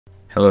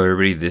Hello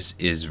everybody, this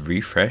is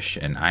Refresh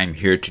and I'm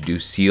here to do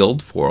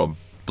sealed for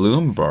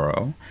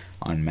Bloomburrow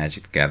on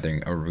Magic the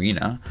Gathering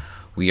Arena.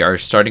 We are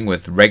starting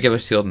with regular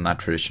sealed and not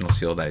traditional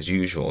sealed as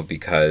usual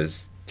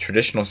because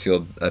traditional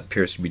sealed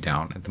appears to be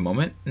down at the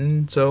moment,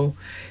 and so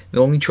the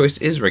only choice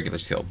is regular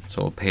sealed.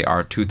 So we'll pay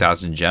our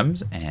 2,000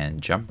 gems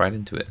and jump right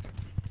into it.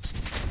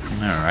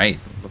 Alright,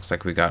 looks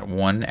like we got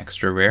one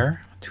extra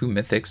rare, 2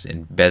 mythics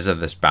in Beza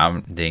the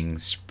Spouting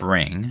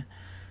Spring.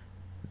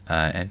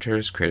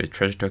 Enters, create a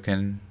treasure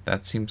token.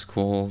 That seems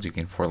cool. You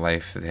gain 4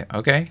 life.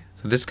 Okay,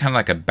 so this is kind of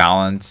like a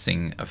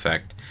balancing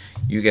effect.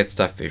 You get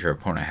stuff if your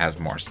opponent has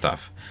more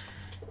stuff.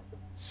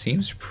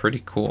 Seems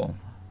pretty cool.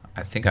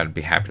 I think I'd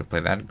be happy to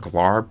play that.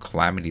 Glarb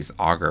Calamity's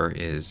Augur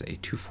is a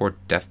 2/4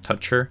 Death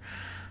Toucher.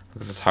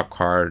 Look at the top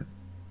card.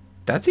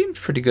 That seems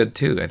pretty good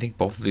too. I think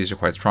both of these are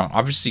quite strong.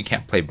 Obviously, you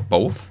can't play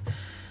both.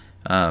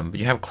 But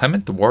you have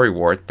Clement the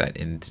Worrywart that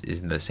is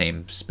in the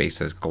same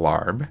space as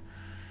Glarb.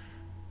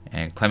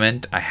 And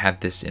Clement, I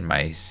had this in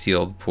my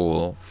sealed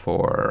pool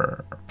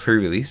for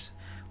pre-release,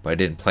 but I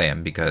didn't play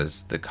him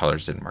because the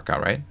colors didn't work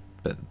out right.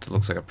 But it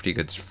looks like a pretty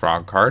good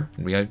frog card.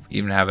 We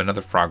even have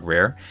another frog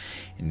rare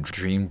in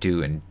Dream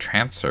Dew and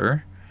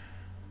Trancer.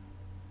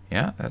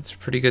 Yeah, that's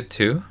pretty good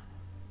too.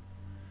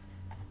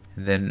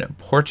 And then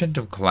Portent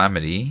of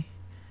Calamity.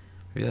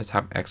 Reveal the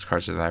top X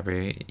cards of the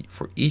library.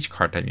 For each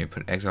card type, you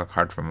put an exile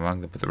card from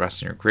among them, put the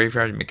rest in your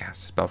graveyard. You may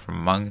cast a spell from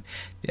among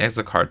the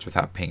exile cards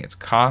without paying its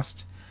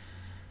cost.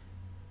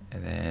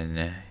 And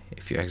then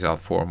if you exile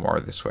 4 more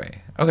this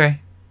way.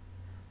 Okay.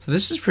 So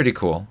this is pretty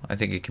cool. I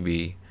think it can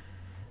be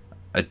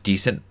a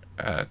decent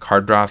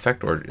card draw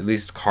effect, or at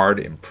least card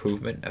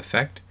improvement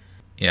effect.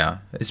 Yeah,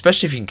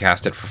 especially if you can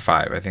cast it for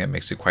 5. I think it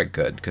makes it quite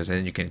good, because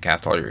then you can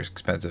cast all your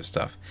expensive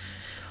stuff.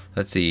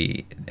 Let's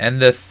see.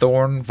 And the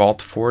Thorn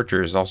Vault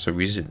Forger is also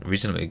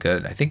reasonably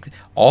good. I think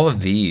all of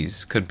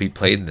these could be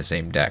played in the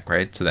same deck,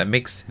 right? So that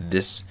makes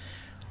this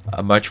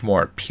a much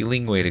more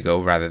appealing way to go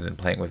rather than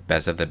playing with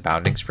Beza the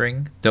Bounding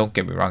Spring. Don't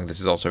get me wrong,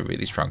 this is also a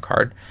really strong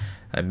card.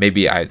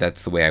 Maybe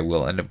that's the way I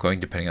will end up going,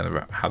 depending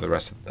on how the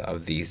rest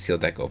of the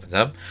sealed deck opens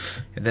up.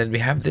 And then we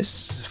have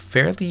this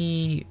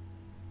fairly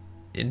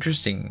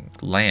interesting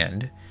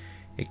land.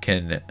 It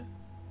can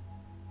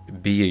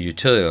be a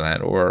utility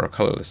land or a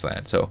colorless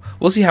land. So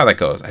we'll see how that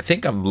goes. I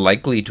think I'm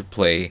likely to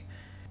play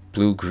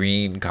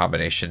blue-green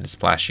combination,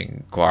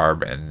 splashing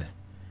Glarb and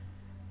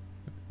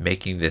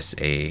making this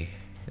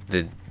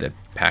the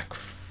pack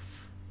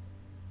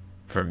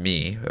for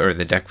me, or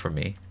the deck for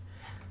me.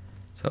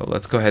 So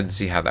let's go ahead and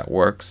see how that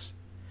works.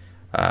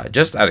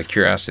 Just out of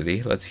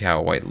curiosity, let's see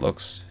how white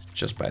looks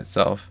just by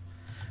itself.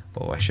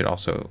 Oh, I should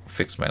also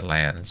fix my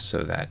lands so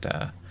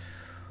that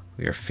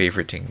we are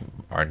favoriting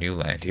our new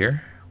land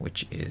here,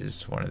 which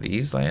is one of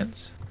these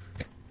lands.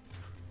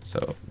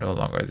 So no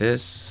longer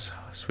this.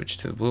 Switch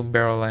to the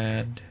Bloomburrow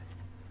land.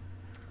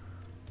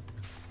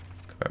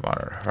 Go by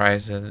Modern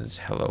Horizons.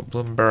 Hello,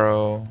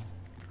 Bloomburrow.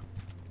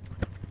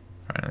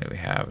 Finally, we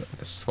have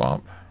the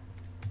swamp.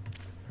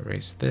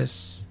 Erase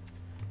this.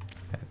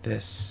 Add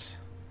this.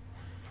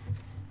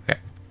 Okay.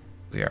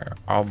 We are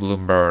all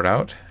Bloomburrowed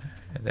out.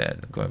 And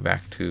then going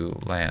back to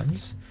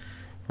lands.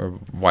 Or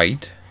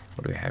white.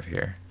 What do we have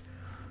here?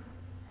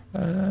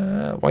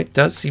 White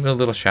does seem a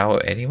little shallow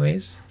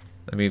anyways.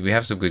 I mean, we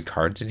have some good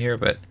cards in here,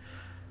 but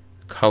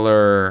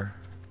color,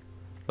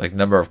 like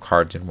number of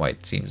cards in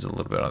white seems a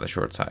little bit on the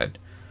short side.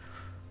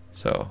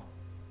 So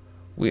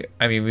we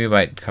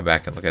might come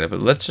back and look at it,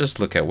 but let's just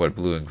look at what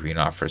blue and green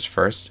offers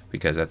first,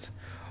 because that's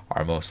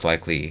our most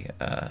likely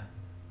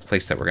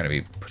place that we're going to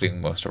be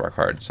putting most of our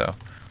cards. So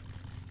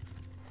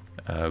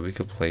we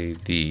could play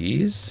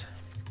these.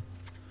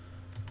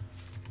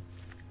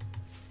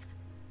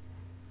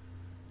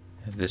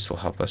 And this will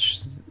help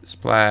us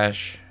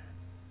splash.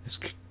 This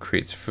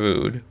creates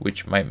food,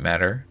 which might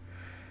matter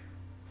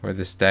for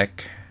this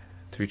deck.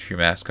 3-tree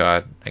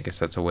mascot. I guess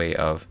that's a way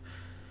of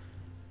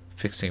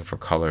fixing for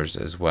colors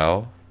as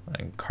well,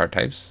 and card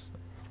types.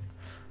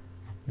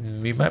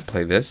 We might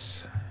play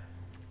this.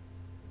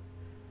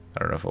 I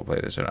don't know if we'll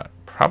play this or not.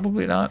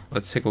 Probably not.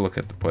 Let's take a look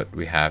at what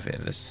we have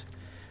in this.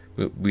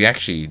 We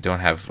actually don't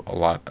have a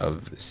lot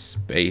of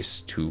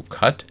space to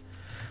cut.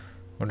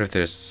 Wonder if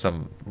there's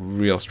some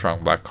real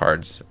strong black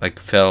cards. Like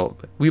Fel,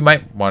 we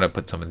might want to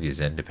put some of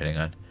these in depending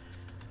on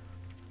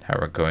how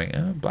we're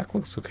going. Black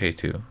looks okay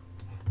too.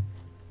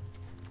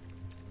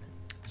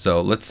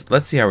 So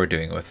let's see how we're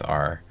doing with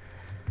our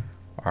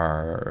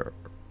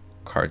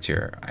cards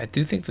here. I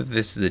do think that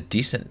this is a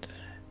decent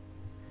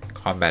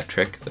combat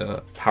trick.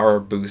 The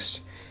power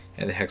boost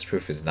and the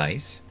hexproof is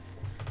nice.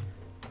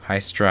 High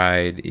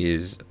stride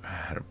is,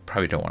 I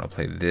probably don't want to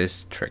play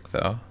this trick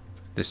though.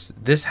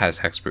 This has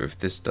hexproof.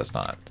 This does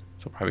not.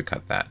 So we'll probably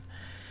cut that.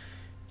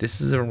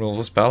 This is a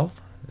removal spell.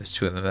 There's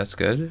 2 of them. That's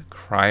good.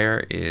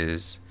 Crier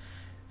is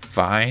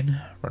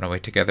fine. Runaway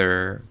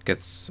Together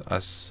gets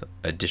us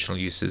additional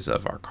uses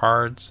of our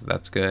cards. So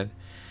that's good.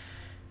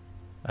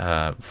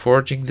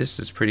 Foraging this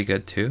is pretty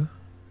good too.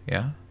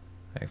 Yeah,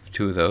 I have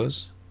 2 of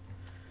those.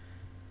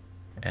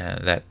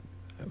 And that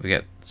we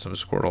get some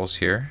Squirtles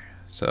here.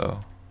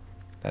 So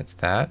That's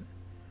that.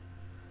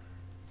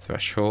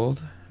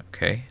 Threshold.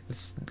 Okay, this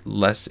is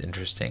less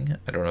interesting.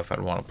 I don't know if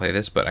I'd want to play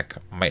this, but I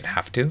might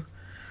have to.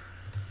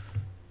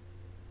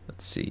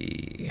 Let's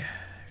see.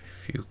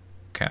 If you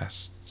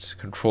cast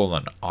control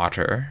on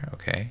Otter,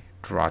 okay.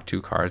 Draw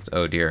 2 cards.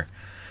 Oh dear.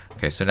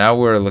 Okay, so now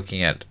we're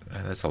looking at,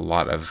 that's a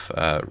lot of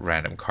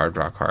random card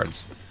draw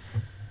cards.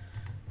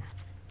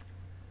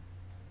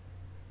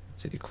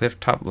 City Cliff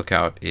Top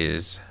Lookout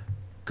is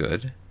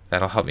good.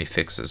 That'll help me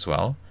fix as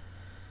well.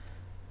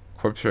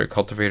 Corpse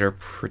Cultivator,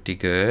 pretty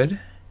good.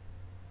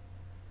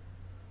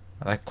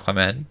 I like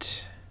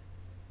Clement.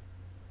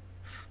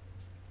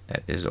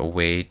 That is a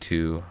way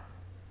to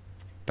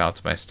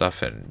bounce my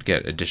stuff and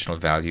get additional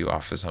value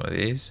off of some of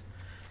these.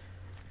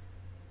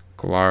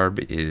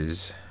 Glarb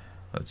is,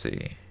 let's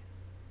see.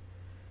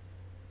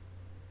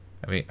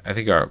 I mean, I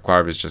think our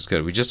Glarb is just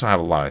good. We just don't have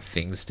a lot of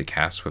things to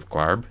cast with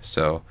Glarb,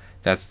 so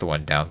that's the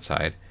one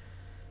downside.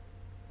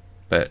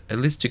 But at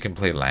least you can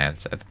play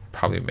lands. It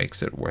probably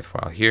makes it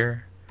worthwhile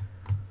here.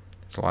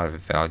 There's a lot of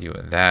value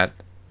in that.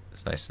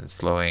 It's nice and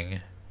slowing.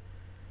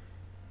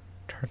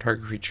 Turn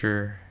target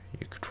creature.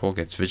 Your control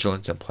gets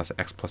vigilance and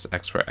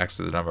 +X, where X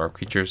is the number of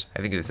creatures.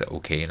 I think it's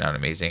okay, not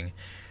amazing.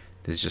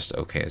 This is just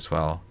okay as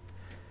well.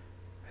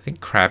 I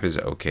think Crab is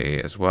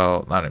okay as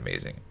well, not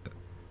amazing.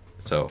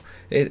 So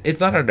it's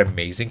not an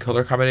amazing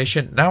color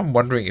combination. Now I'm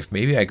wondering if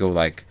maybe I go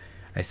like,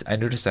 I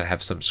noticed I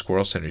have some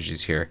squirrel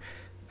synergies here.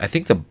 I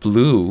think the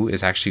blue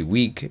is actually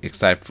weak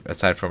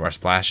aside from our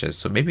splashes.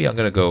 So maybe I'm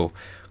going to go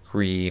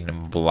green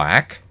and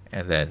black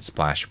and then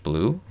splash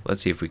blue.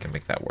 Let's see if we can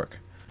make that work.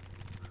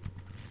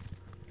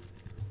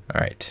 All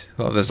right.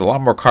 Well, there's a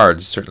lot more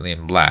cards certainly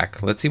in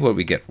black. Let's see what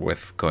we get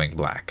with going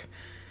black.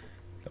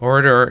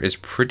 Orator is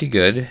pretty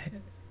good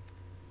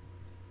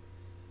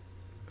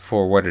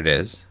for what it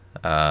is.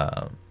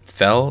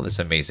 Fell is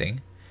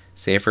amazing.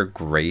 Safer,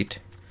 great.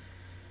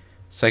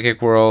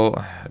 Psychic Whirl,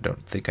 I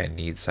don't think I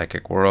need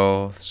Psychic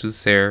Whirl.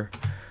 Soothsayer,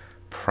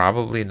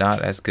 probably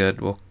not as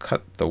good. We'll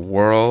cut the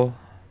Whirl.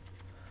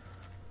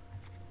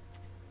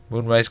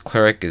 Moonrise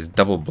Cleric is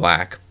double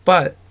black,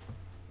 but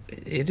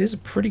it is a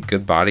pretty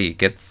good body. It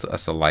gets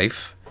us a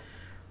life.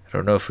 I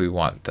don't know if we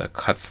want the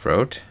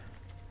Cutthroat.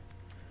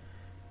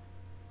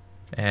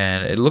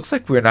 And it looks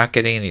like we're not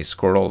getting any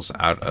squirrels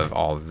out of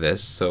all of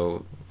this,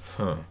 so...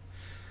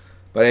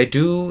 But I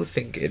do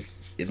think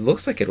it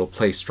looks like it'll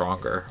play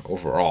stronger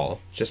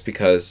overall, just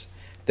because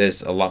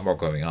there's a lot more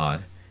going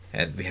on,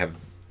 and we have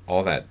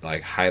all that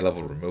like high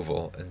level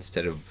removal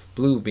instead of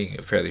blue being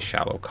a fairly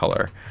shallow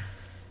color.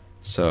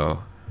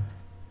 So,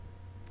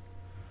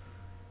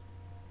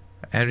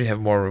 and we have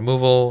more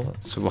removal,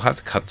 so we'll have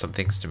to cut some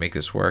things to make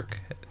this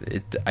work.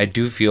 I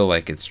do feel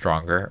like it's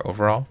stronger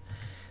overall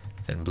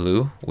than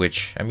blue,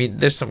 which, I mean,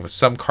 there's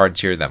some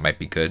cards here that might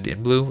be good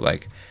in blue,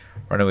 like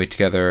Runaway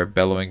Together,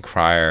 Bellowing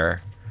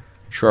Crier.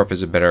 Shore Up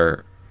is a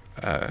better,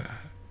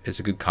 it's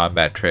a good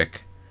combat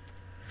trick.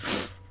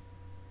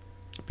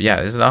 But yeah,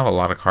 there's not a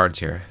lot of cards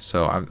here,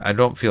 so I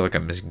don't feel like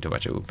I'm missing too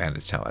much. Oh,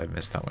 Bandit's Tail, I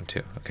missed that one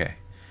too. Okay,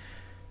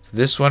 so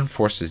this one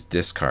forces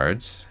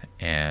discards,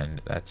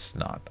 and that's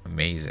not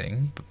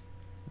amazing.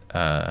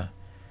 I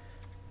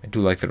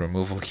do like the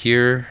removal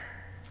here.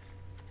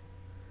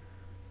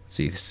 Let's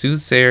see, the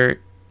Soothsayer,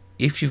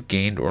 if you've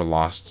gained or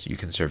lost, you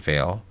can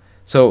Surveil.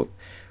 So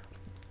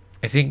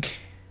I think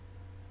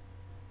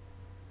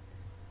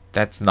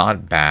that's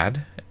not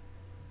bad.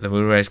 The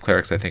Moonrise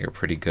Clerics I think are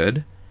pretty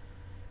good.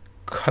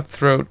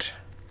 Cutthroat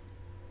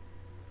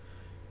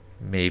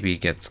maybe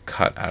gets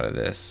cut out of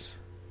this,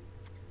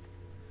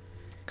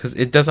 because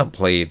it doesn't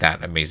play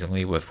that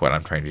amazingly with what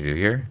I'm trying to do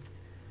here.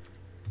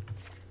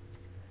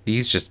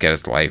 These just get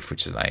us life,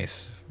 which is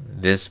nice.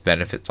 This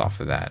benefits off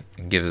of that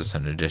and gives us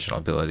an additional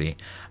ability.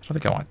 I don't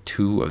think I want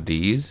 2 of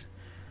these.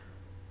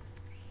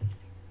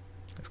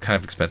 It's kind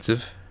of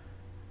expensive.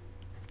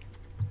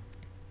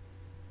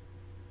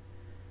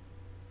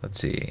 Let's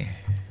see.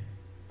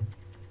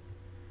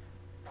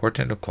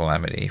 Portent of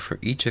Calamity. For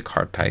each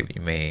card type,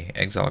 you may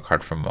exile a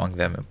card from among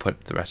them and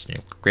put the rest in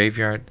your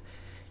graveyard.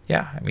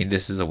 Yeah, I mean,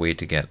 this is a way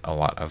to get a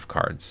lot of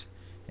cards,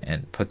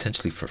 and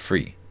potentially for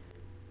free.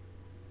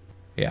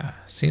 Yeah,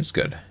 seems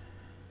good.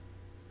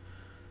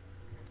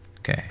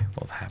 Okay,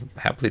 we'll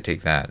happily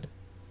take that.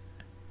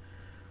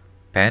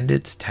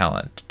 Bandit's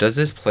Talent. Does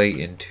this play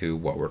into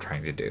what we're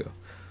trying to do?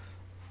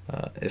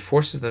 It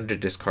forces them to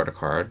discard a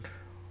card.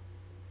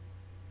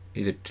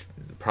 Either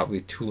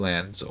probably 2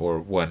 lands or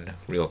 1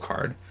 real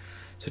card.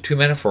 So 2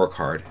 mana for a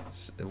card,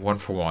 1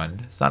 for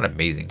 1. It's not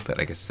amazing, but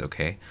I guess it's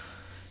okay.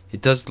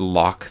 It does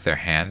lock their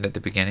hand at the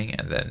beginning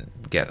and then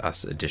get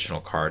us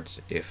additional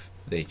cards if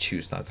they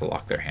choose not to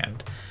lock their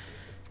hand.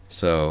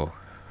 So,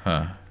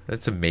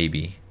 that's a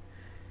maybe.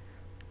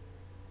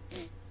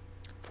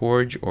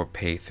 Forge or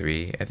pay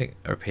 3, I think,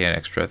 or pay an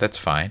extra. That's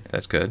fine.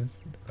 That's good.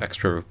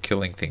 Extra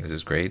killing things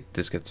is great.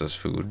 This gets us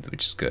food,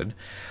 which is good.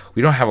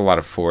 We don't have a lot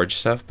of forge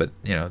stuff, but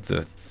you know,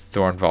 the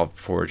Thornvault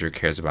Forager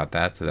cares about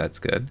that, so that's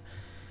good.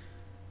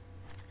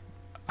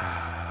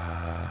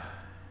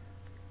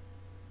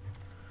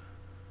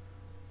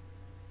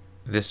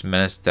 This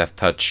Menace Death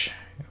Touch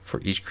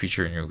for each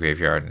creature in your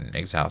graveyard and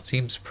exile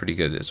seems pretty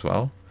good as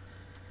well.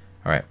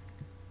 Alright,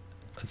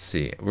 let's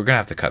see. We're going to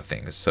have to cut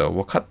things. So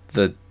we'll cut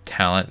the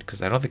talent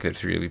because I don't think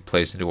that really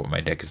plays into what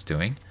my deck is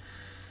doing.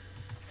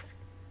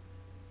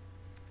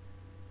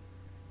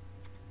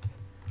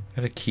 I'm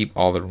going to keep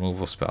all the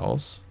removal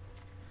spells.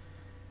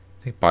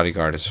 I think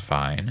Bodyguard is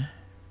fine.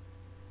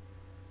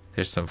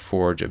 There's some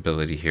Forge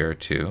ability here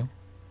too.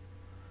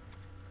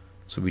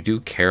 So we do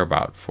care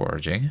about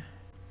foraging.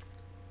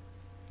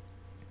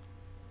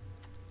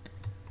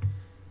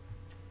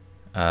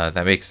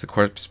 That makes the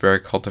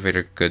Corpseberry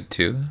Cultivator good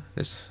too.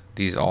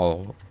 These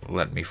all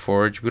let me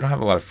forage. We don't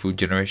have a lot of food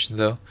generation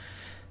though.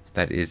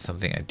 That is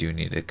something I do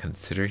need to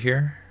consider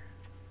here.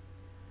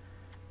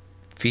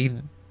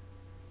 Feed.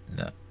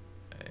 No.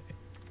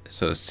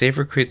 So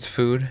Savor creates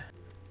food.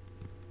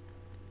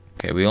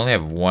 Okay, we only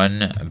have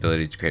one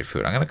ability to create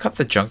food. I'm going to cut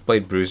the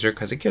Junkblade Bruiser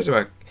because it cares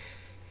about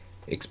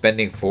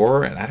expending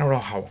 4, and I don't know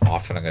how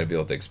often I'm going to be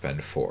able to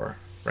expend 4,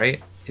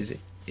 right? Is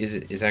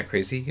that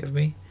crazy of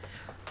me?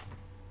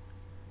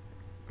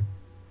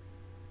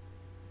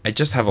 I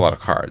just have a lot of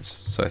cards,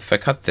 so if I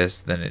cut this,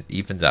 then it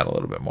evens out a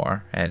little bit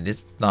more, and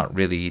it's not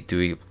really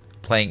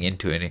playing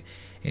into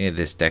any of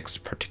this deck's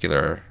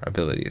particular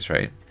abilities,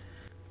 right?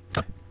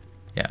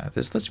 Yeah,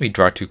 this lets me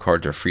draw 2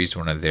 cards or freeze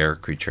one of their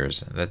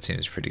creatures, and that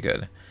seems pretty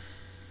good.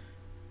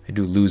 I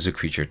do lose a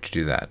creature to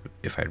do that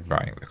if I'm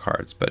drawing the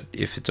cards, but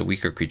if it's a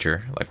weaker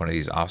creature, like one of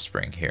these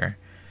Offspring here,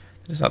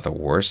 it's not the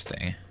worst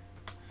thing.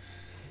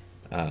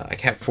 I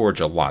can't forge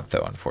a lot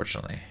though,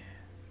 unfortunately,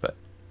 but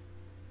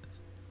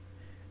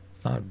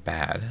it's not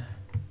bad.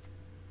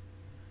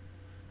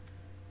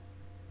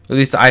 At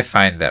least I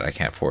find that I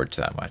can't forge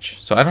that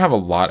much. So I don't have a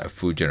lot of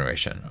food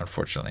generation,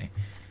 unfortunately.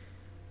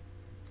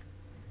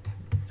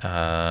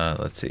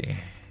 Let's see.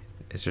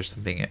 Is there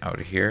something out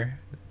here?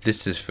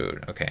 This is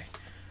food. Okay.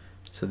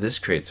 So this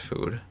creates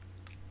food.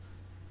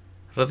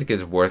 I don't think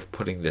it's worth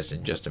putting this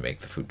in just to make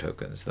the food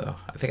tokens, though.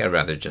 I think I'd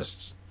rather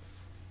just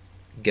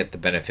get the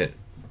benefit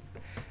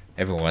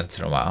every once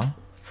in a while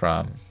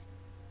from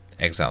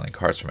exiling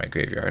cards from my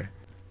graveyard.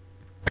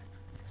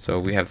 So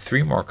we have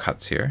 3 more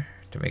cuts here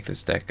to make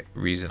this deck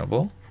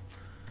reasonable.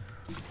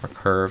 Our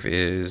curve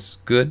is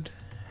good.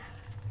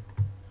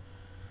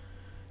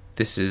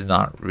 This is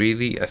not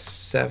really a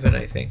 7,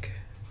 I think,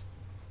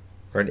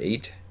 or an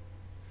 8.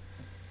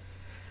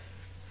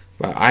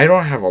 But I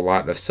don't have a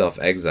lot of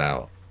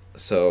self-exile,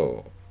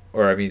 self-mill,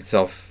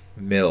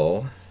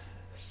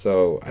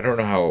 so I don't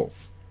know how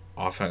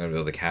often I'm going to be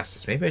able to cast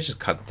this. Maybe I just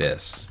cut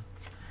this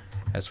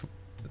as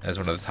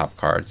one of the top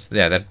cards.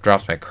 Yeah, that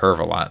drops my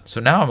curve a lot. So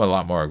now I'm a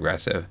lot more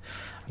aggressive.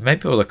 I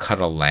might be able to cut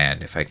a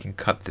land if I can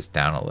cut this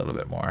down a little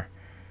bit more.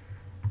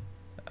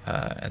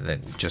 And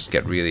then just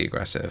get really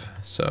aggressive.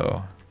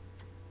 So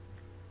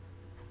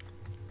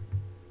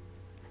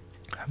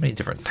how many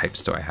different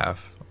types do I have?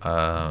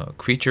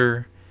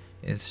 Creature,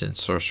 instant,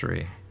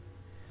 sorcery,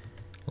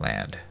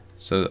 land.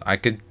 So I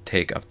could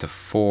take up to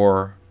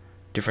 4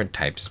 different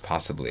types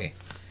possibly,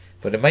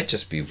 but it might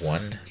just be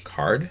 1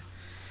 card.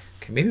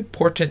 Okay, maybe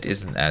Portent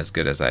isn't as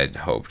good as I'd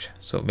hoped,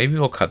 so maybe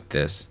we'll cut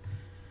this,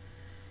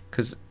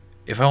 because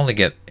if I only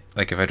get,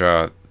 like, if I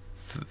draw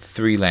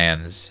 3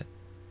 lands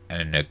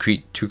and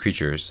 2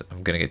 creatures,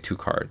 I'm gonna get 2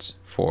 cards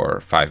for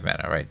 5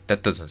 mana, right?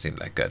 That doesn't seem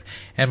that good,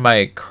 and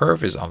my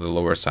curve is on the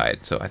lower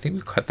side, so I think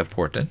we cut the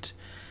Portent.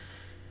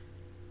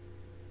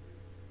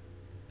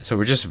 So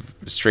we're just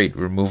straight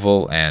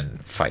removal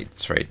and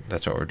fights, right?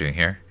 That's what we're doing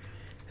here.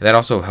 And that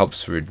also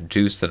helps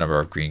reduce the number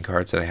of green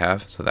cards that I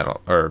have,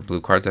 or blue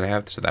cards that I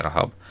have, so that'll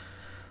help.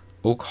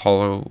 Oak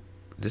Hollow,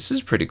 this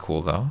is pretty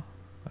cool though.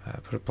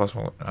 Put a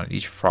 +1 on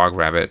each frog,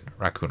 rabbit,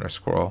 raccoon, or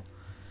squirrel.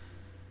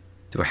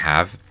 Do I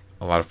have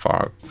a lot of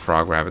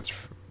frog, rabbits,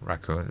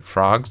 raccoon,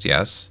 frogs?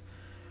 Yes.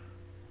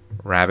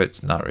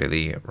 Rabbits, not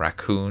really.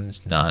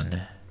 Raccoons,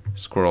 none.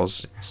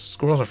 Squirrels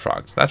and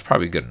frogs. That's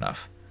probably good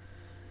enough.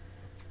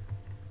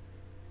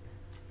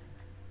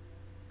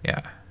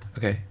 Yeah,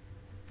 okay.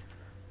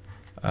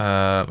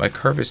 My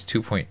curve is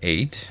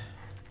 2.8.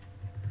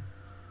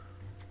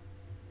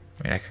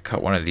 I mean, I could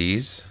cut one of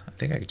these. I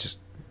think I could just,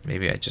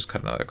 maybe I just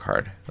cut another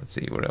card. Let's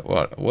see,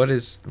 what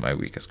is my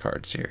weakest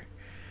cards here?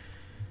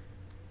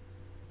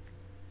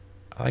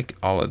 I like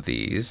all of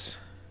these.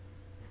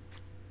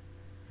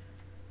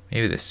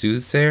 Maybe the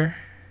Soothsayer?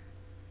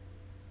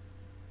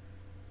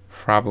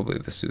 Probably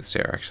the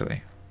Soothsayer,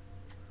 actually.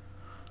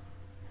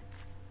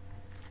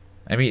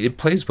 I mean, it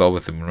plays well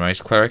with the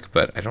Moonrise Cleric,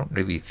 but I don't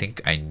really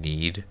think I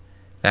need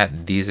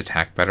that. These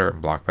attack better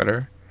and block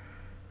better.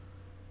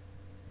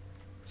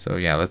 So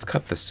yeah, let's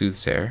cut the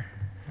Soothsayer.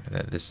 And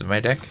then this is my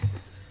deck.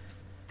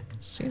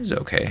 Seems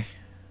okay.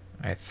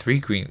 I have 3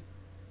 green,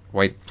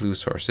 white, blue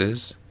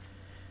sources.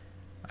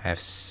 I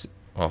have,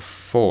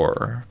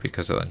 4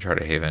 because of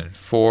Uncharted Haven.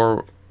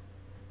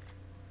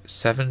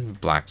 7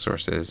 black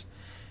sources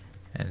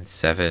and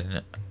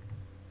 7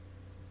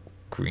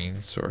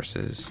 green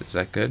sources. Is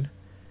that good?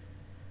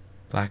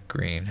 Black,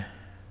 green,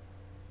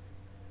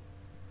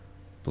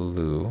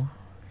 blue.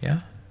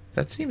 Yeah,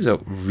 that seems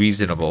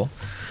reasonable.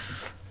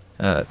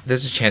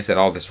 There's a chance that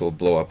all this will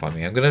blow up on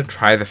me. I'm going to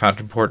try the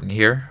Fountain Port in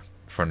here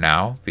for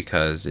now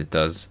because it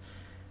does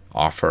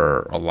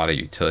offer a lot of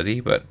utility,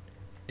 but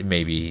it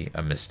may be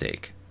a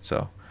mistake.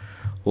 So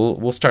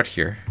we'll start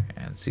here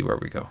and see where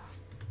we go.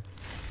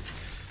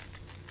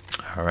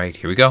 All right,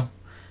 here we go.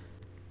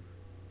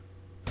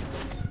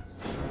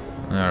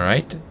 All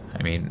right.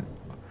 I mean,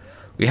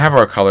 we have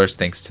our colors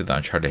thanks to the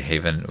Uncharted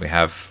Haven. We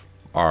have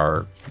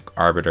our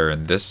Arbiter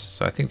in this,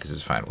 so I think this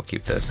is fine. We'll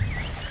keep this.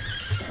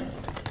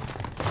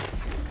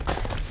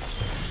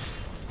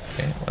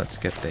 Okay, let's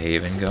get the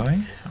Haven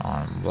going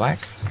on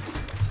black.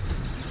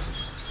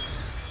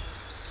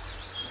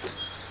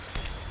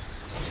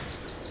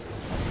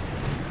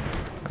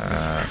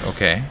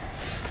 Okay.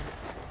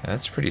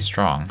 That's pretty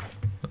strong.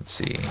 Let's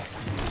see.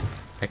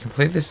 I can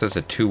play this as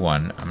a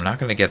 2-1. I'm not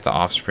going to get the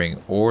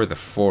Offspring or the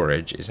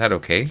Forage. Is that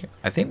okay?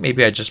 I think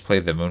maybe I just play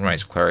the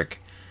Moonrise Cleric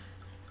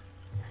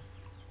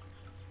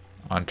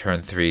on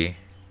turn 3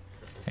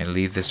 and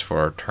leave this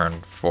for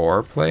turn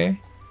 4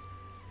 play.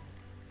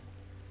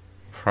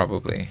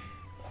 Probably.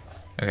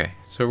 Okay,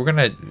 so we're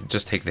going to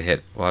just take the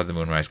hit. We'll have the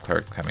Moonrise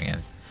Cleric coming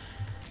in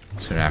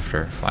soon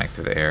after, flying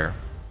through the air.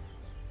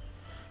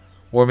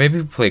 Or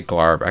maybe we play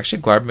Glarb.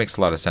 Actually, Glarb makes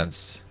a lot of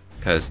sense,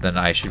 because then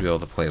I should be able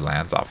to play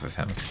lands off of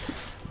him.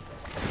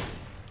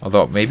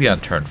 Although, maybe on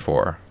turn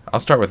 4. I'll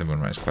start with the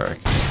Moonrise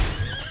Cleric.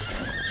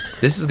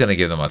 This is going to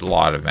give them a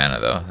lot of mana,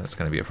 though. That's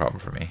going to be a problem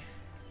for me.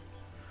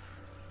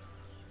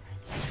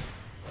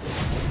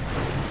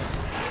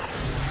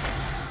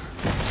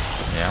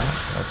 Yeah,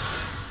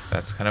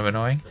 that's kind of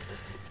annoying.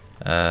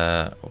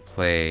 We'll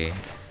play...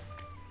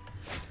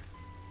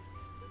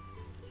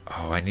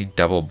 Oh, I need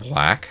double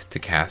black to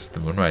cast the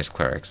Moonrise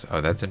Clerics.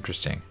 Oh, that's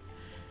interesting.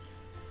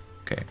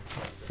 Okay,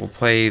 we'll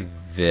play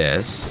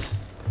this.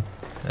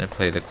 Then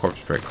play the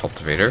Corpse Spirit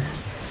Cultivator.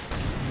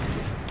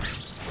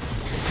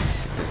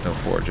 There's no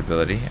Forge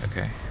ability.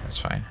 Okay, that's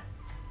fine.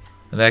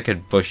 And then I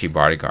could Bushy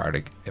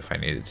Bodyguard if I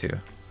needed to.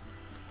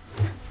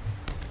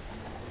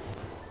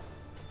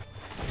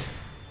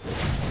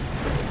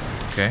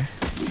 Okay.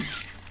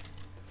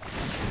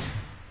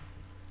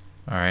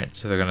 Alright,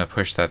 so they're going to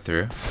push that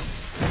through.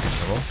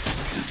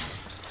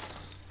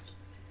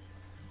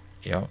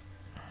 Yep.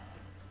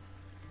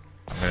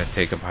 I'm gonna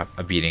take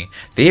a beating.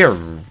 They're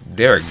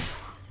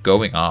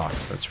going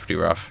off. That's pretty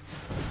rough.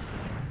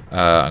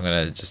 I'm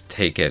gonna just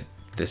take it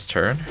this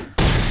turn.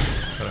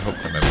 I'm gonna hope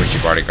that my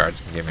Bushy Bodyguards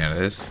can get me out of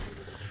this.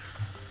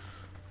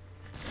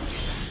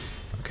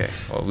 Okay,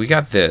 well we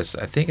got this.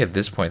 I think at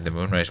this point the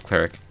Moonrise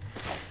Cleric.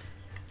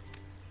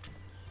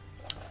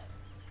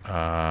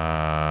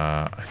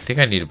 I think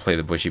I need to play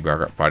the Bushy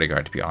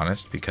Bodyguard to be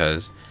honest,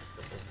 because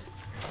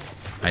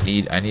I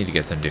need to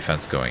get some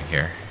defense going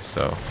here.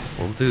 So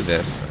we'll do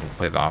this and we'll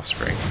play the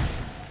Offspring.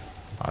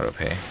 Auto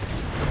pay.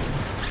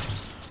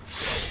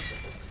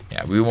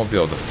 Yeah, we won't be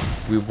able to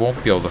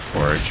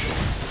forage.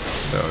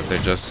 So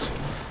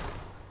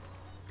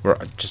we're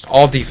just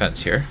all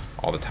defense here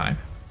all the time.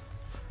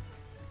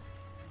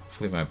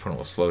 Hopefully my opponent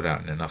will slow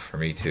down enough for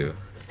me to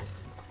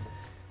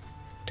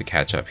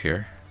catch up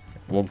here.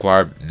 We'll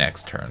Glarb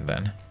next turn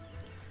then.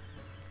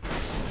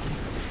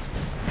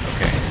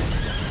 Okay.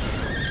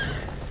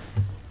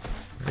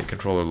 They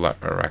control a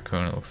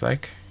raccoon, it looks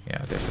like.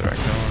 Yeah, there's a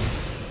raccoon.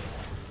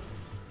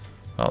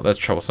 Well, that's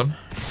troublesome.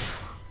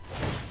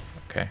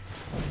 Okay.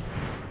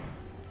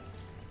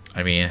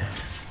 I mean,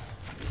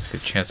 there's a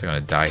good chance I'm going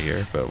to die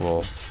here, but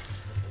we'll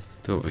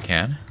do what we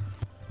can.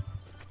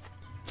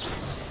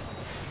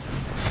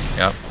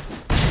 Yep.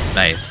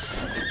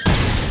 Nice.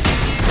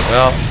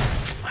 Well,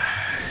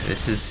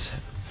 this is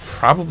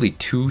probably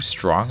too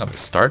strong of a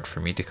start for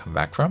me to come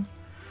back from.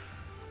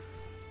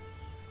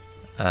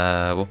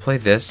 We'll play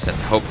this and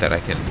hope that I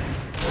can...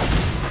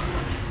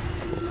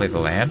 We'll play the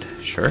land,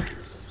 sure.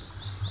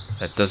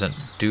 That doesn't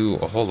do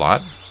a whole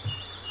lot.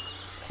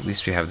 At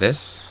least we have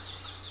this.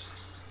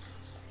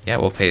 Yeah,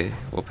 we'll pay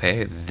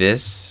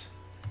this.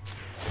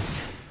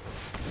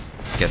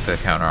 Get the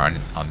counter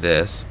on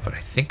this, but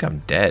I think I'm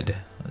dead.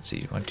 Let's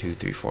see, 1, 2,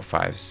 3, 4,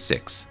 5,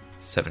 6,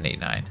 7, 8,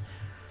 9.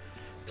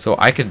 So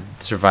I can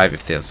survive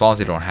if as long as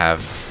they don't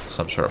have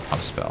some sort of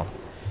pump spell.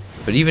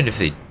 But even if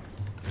they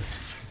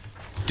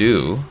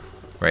do,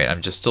 right?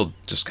 I'm still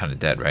kind of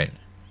dead, right?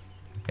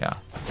 Yeah.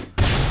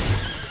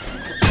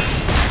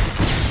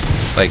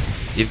 Like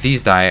if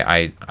these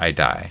die, I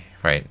die,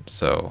 right?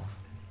 So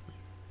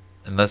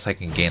unless I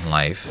can gain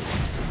life.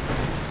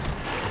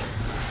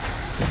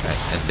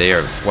 And they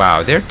are,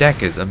 wow, their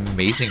deck is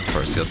amazing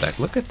for a sealed deck.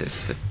 Look at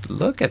this.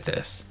 Look at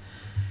this.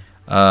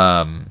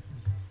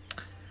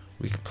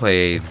 We can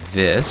play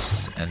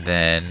this, and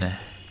then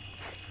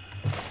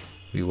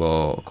we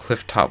will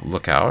Clifftop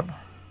Lookout.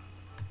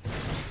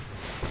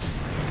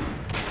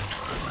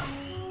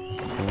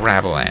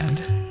 Grab a land.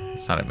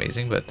 It's not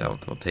amazing, but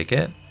we'll take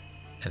it.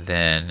 And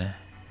then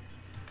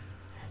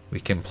we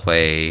can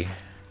play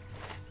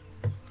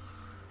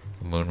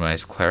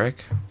Moonrise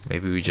Cleric.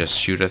 Maybe we just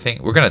shoot a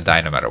thing. We're gonna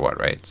die no matter what,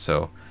 right?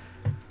 So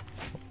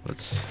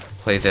let's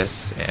play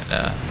this and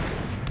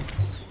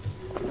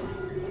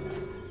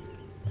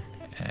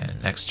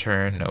Next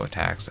turn, no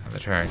attacks on the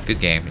turn.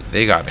 Good game.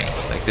 They got me.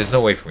 Like, there's no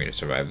way for me to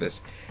survive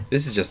this.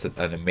 This is just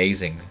an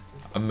amazing,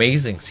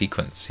 amazing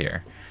sequence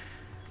here.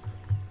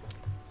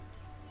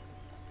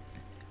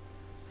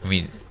 I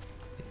mean,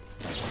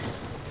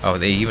 oh,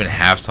 they even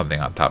have something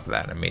on top of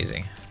that.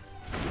 Amazing.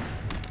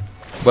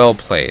 Well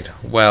played.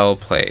 Well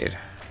played.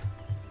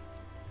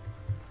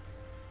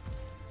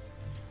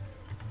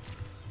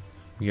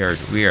 We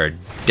are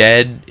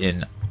dead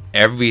in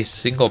every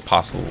single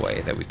possible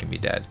way that we can be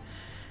dead.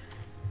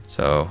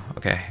 So,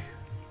 okay.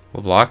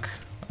 We'll block.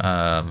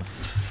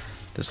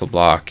 This will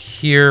block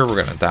here.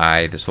 We're gonna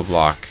die. This will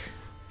block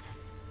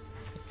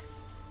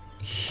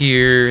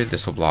here.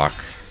 This will block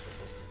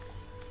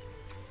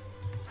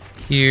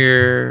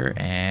here.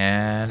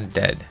 And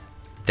dead.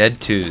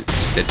 Dead to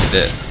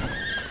this.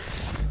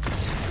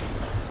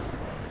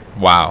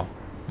 Wow.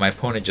 My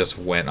opponent just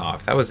went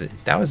off. That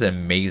was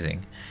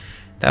amazing.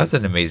 That was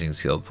an amazing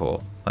sealed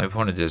pull. My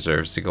opponent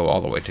deserves to go all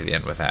the way to the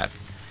end with that.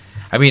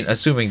 I mean,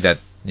 assuming that,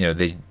 you know,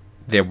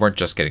 they weren't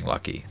just getting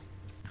lucky.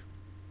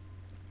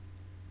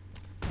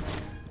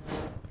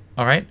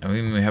 All right. I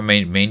mean, we have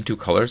main two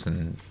colors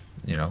and,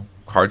 you know,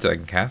 cards that I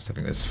can cast. I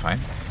think this is fine.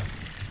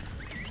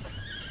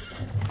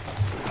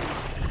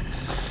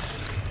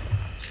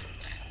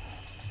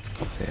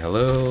 I'll say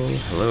hello,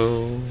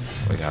 hello.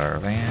 We got our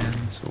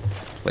lands. We'll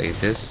play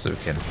this so we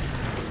can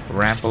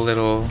ramp a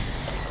little.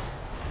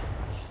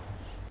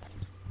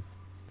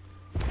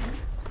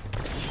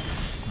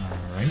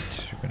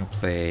 We're gonna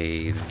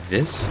play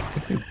this. I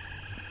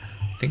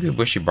think we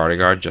Bushy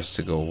Bodyguard just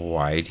to go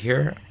wide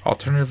here.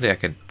 Alternatively, I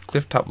could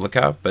Clifftop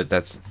Lookout, but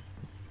that's.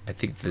 I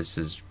think this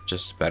is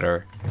just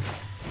better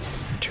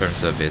in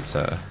terms of its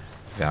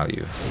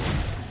value.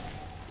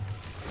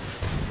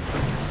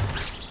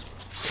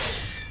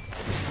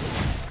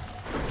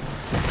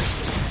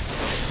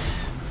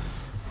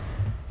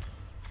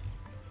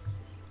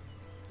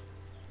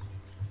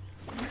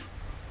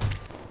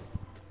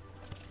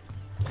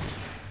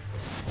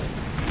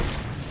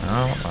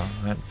 Oh, well,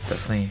 that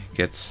definitely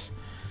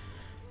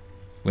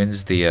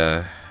wins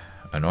the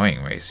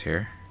annoying race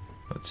here.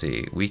 Let's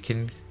see, we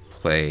can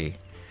play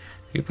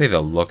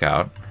the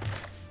Lookout.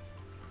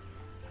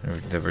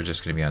 Then we're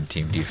just going to be on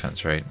team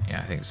defense, right? Yeah,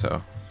 I think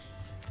so.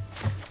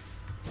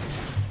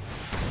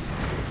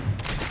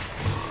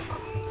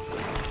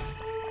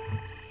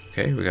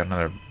 Okay, we got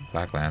another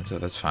black land, so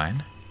that's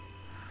fine.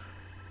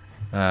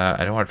 I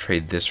don't want to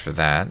trade this for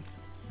that.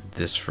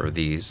 This for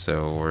these,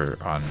 so we're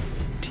on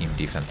team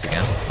defense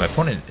again. My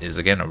opponent is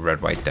again a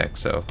red-white deck,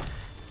 so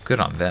good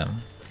on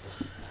them.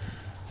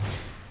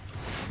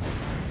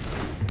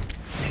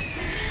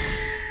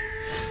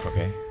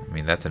 Okay, I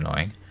mean that's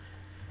annoying.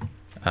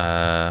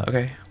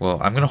 Okay, well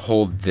I'm gonna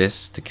hold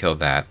this to kill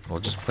that. We'll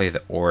just play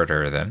the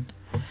Orator then.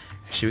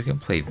 Actually, we can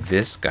play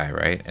this guy,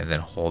 right, and then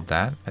hold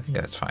that. I think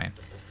that's fine.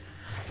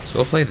 So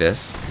we'll play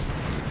this.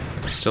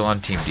 We're still on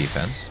team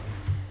defense.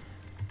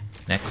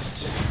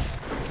 Next.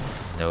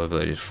 No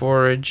ability to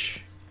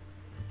forage.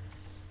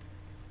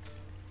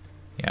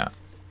 Yeah.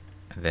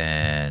 And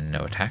then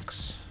no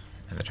attacks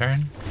in the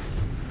turn.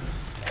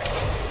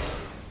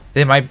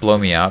 They might blow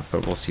me out,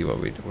 but we'll see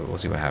we'll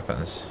see what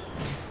happens.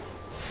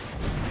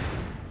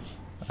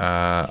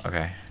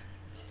 Okay.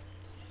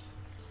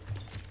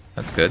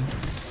 That's good.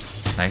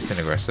 Nice and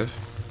aggressive.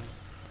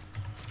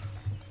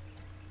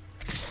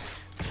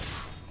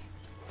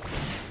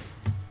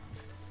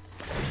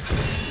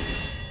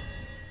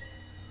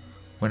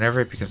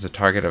 Whenever it becomes the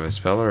target of a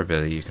spell or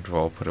ability you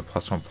control, put a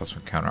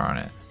 +1/+1 counter on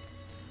it.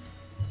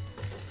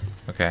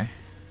 Okay.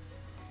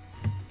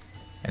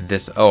 And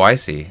this, oh, I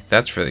see.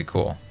 That's really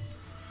cool.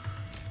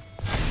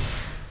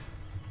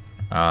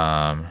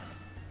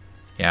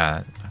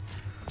 Yeah.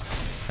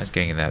 That's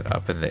getting that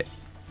up in the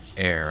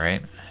air,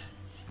 right?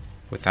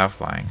 Without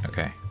flying.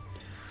 Okay.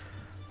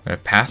 I'm going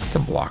to pass the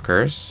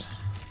blockers.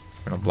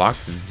 I'm going to block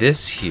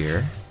this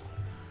here.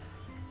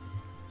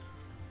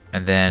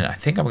 And then I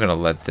think I'm going to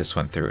let this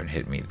one through and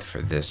hit me for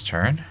this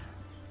turn.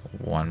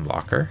 One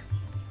blocker.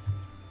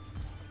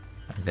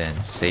 And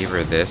then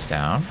savor this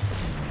down.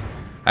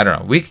 I don't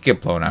know. We could get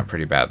blown out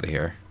pretty badly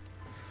here.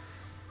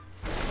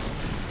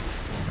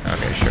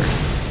 Okay, sure.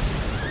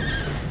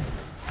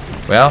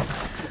 Well,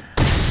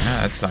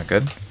 yeah, that's not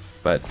good.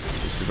 But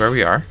this is where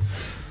we are.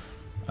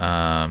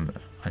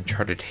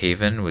 Uncharted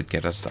Haven would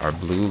get us our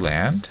blue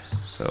land.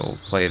 So we'll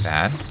play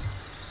that.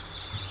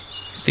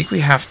 I think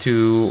we have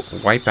to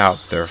wipe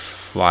out their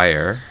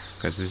flyer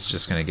because this is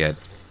just going to get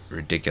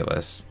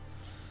ridiculous.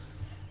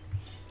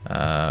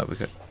 Yeah,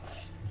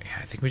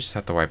 I think we just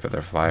have to wipe out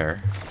their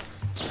flyer.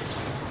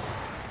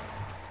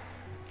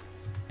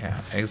 Yeah,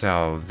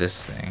 exile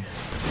this thing.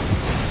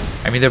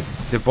 I mean,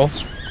 they're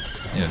both,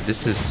 you know,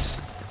 this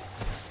is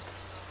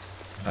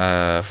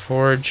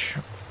forge.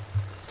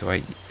 Do I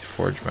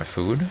forge my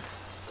food?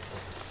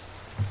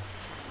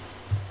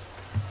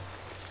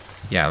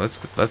 Yeah,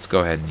 let's go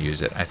ahead and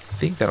use it. I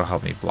think that'll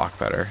help me block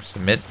better.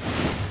 Submit.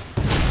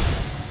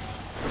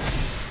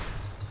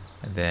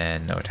 And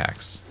then no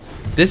attacks.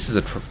 This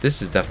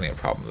is definitely a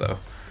problem though.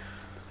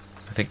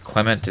 I think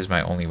Clement is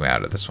my only way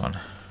out of this one.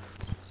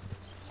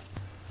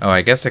 Oh,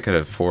 I guess I could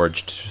have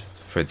forged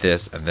for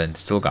this and then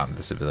still gotten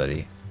this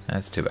ability.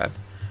 That's too bad.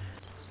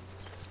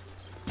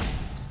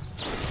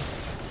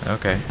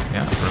 Okay,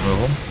 yeah,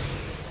 remove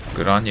him.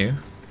 Good on you.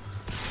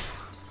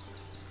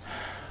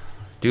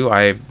 Do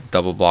I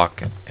double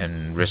block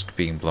and risk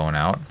being blown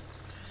out?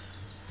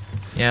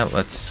 Yeah,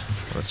 let's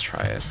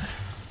try it.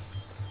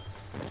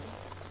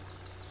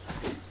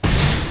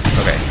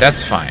 Okay,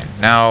 that's fine.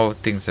 Now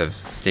things have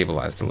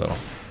stabilized a little.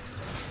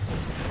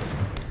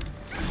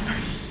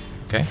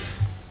 Okay.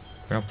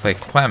 We're gonna play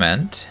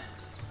Clement.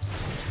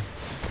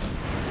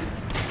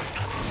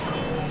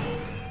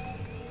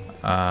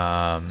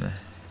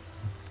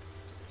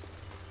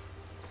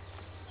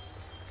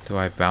 Do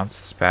I bounce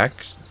this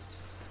back?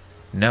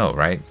 No,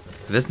 right?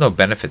 There's no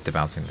benefit to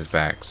bouncing this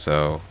back,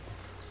 so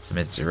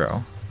submit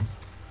 0.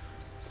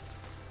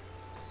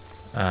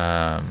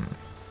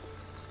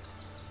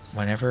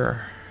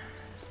 Whenever...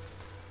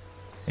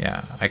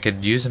 Yeah, I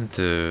could use him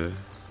to...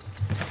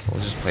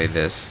 We'll just play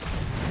this.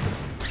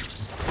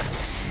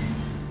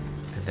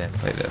 And then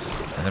play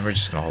this. And then we're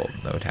just gonna hold,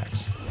 no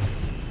attacks.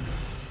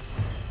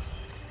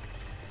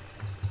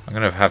 I'm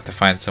gonna have to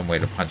find some way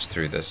to punch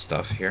through this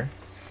stuff here.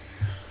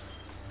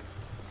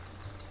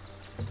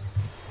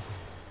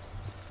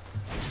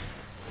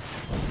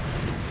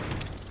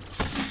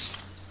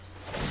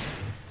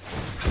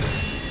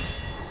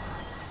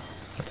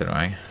 That's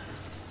annoying.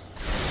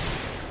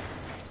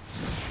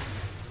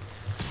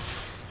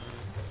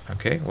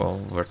 Okay, well,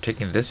 we're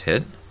taking this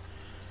hit.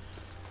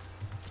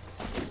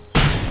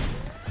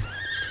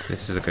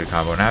 This is a good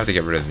combo. Now I have to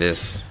get rid of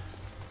this.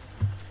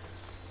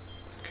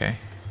 Okay.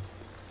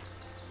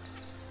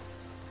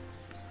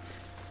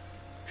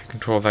 If you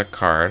control that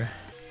card,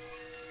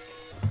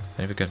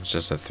 then it becomes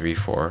just a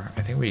 3/4.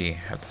 I think we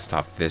have to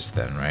stop this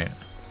then, right?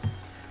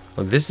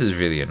 Well, this is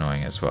really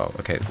annoying as well.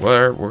 Okay,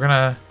 we're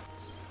gonna...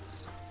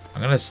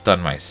 I'm gonna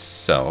stun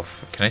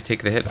myself. Can I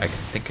take the hit? I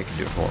think I can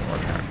do it for one more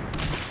turn.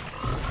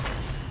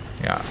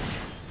 Yeah.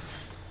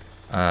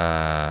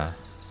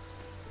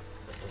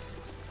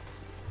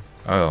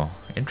 Oh,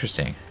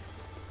 interesting.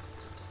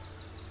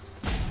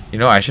 You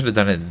know, I should have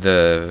done it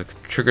the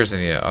triggers in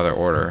the other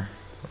order.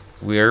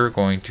 We're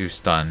going to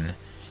stun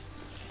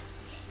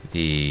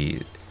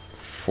the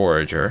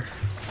Forager.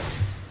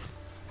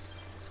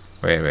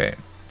 Wait.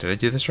 Did I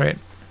do this right?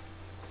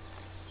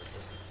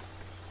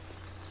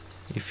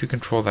 If you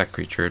control that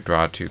creature,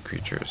 draw 2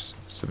 creatures.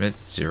 Submit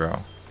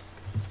 0.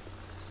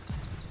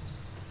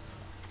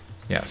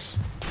 Yes.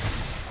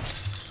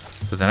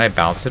 So then I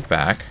bounce it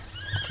back.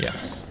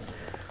 Yes.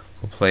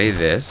 We'll play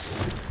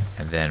this,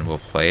 and then we'll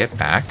play it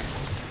back.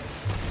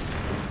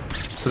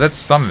 So that's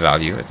some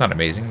value. It's not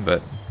amazing,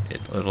 but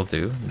it'll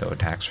do. No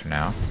attacks for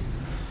now.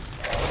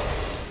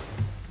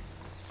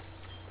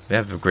 They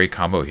have a great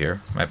combo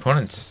here. My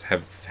opponents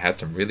have had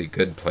some really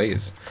good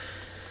plays.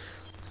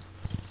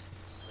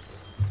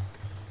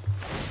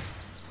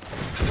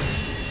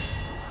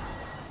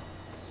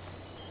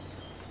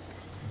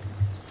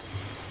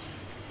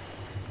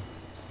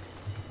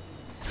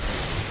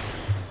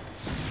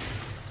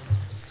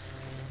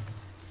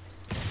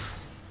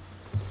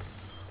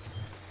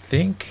 I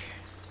think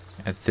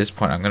at this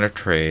point I'm gonna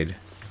trade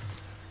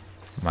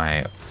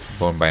my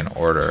Bone by an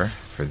Order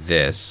for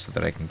this so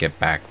that I can get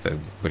back the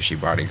Bushy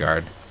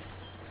Bodyguard.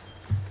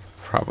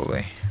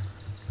 Probably.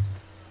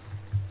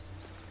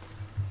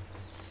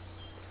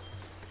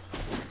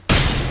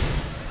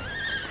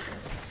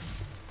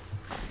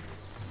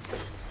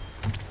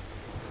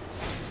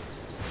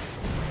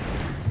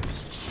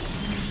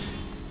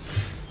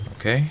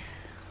 Okay.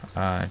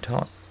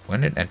 Until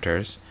when it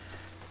enters.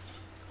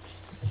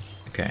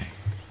 Okay.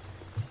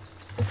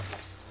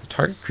 The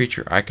target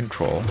creature I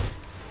control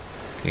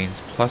gains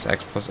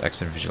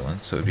 +X in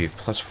vigilance, so it would be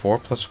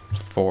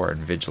 +4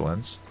 in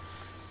vigilance.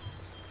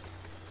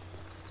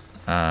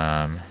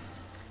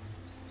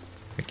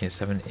 Making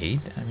 7, 8.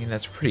 I mean,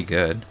 that's pretty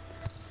good.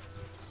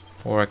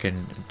 Or I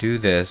can do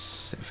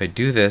this. If I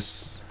do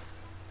this,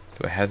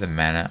 do I have the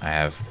mana? I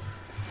have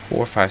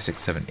 4, 5,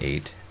 6, 7,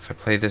 8. If I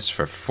play this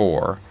for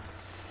 4,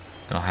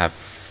 then I'll have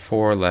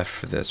 4 left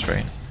for this,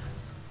 right?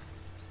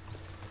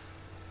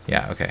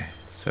 Yeah, okay.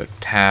 So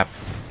tap,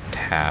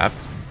 tap,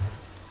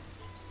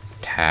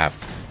 tap,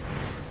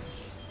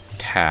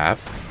 tap.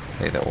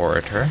 Play the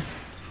Orator.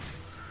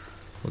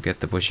 We'll get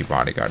the Bushy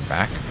Bodyguard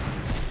back.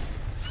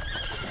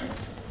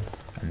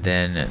 And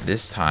then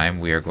this time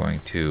we are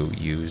going to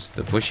use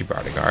the Bushy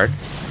Bodyguard.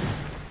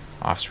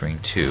 Offspring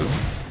 2.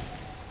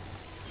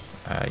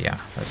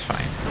 Yeah, that's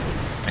fine.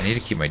 I need to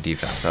keep my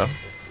defense up.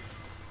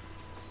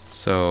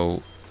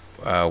 So,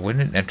 when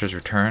it enters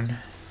return...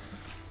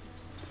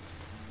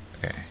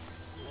 Okay.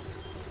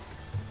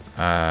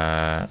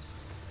 I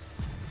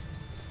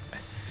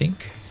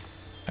think...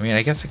 I mean,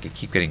 I guess I could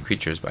keep getting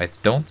creatures, but I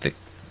don't think...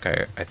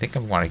 Okay, I think I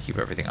want to keep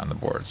everything on the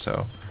board,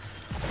 so...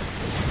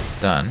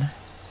 Done.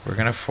 We're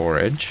gonna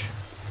forage.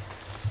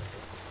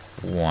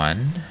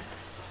 1,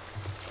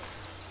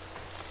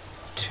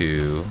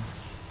 2,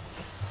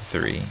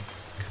 3.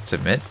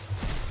 Submit.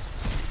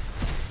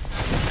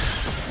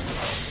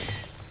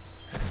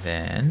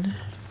 then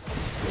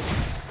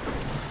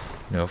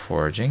no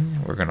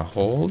foraging. We're gonna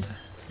hold.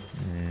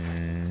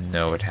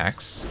 No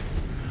attacks.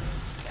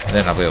 And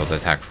then I'll be able to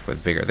attack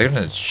with bigger. They're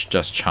gonna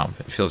just chump.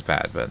 It feels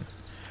bad, but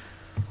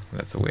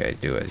that's the way I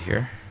do it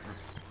here.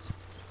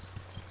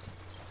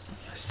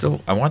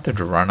 I want them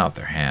to run out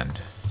their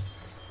hand.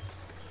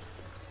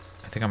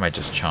 I think I might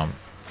just chump.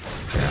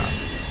 Yeah.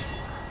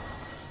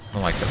 I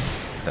don't like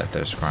that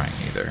they're scrying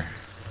either.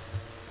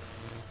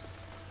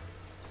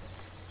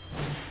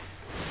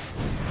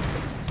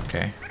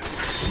 Okay.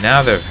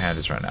 Now their hand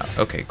is run out.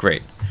 Okay,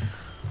 great.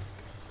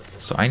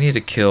 So I need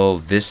to kill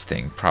this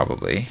thing,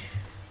 probably.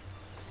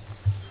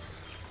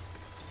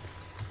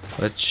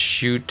 Let's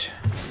shoot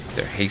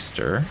their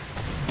haster,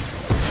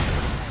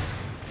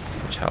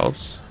 which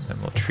helps. Then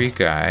we'll tree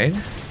guide.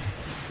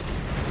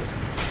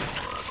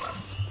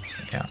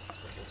 Yeah.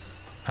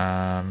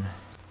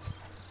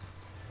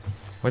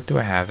 What do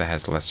I have that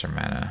has lesser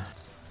mana?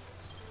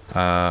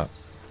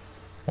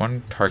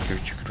 One target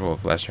you control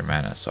with lesser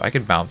mana, so I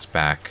could bounce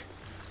back.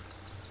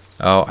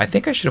 Oh, I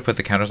think I should have put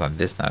the counters on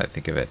this now that I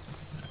think of it.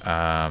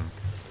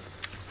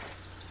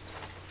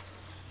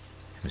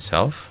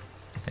 Himself?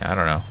 Yeah, I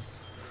don't know.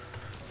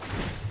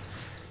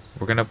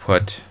 We're gonna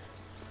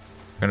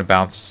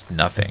bounce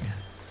nothing.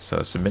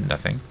 So submit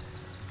nothing.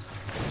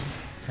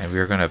 And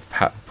we're gonna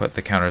put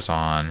the counters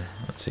on,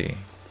 let's see.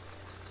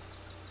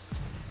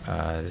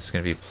 This is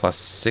gonna be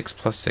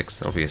 +6/+6,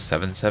 that'll be a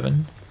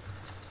 7/7.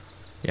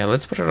 Yeah,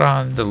 let's put it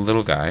on the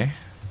little guy,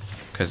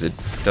 because it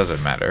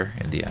doesn't matter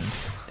in the end.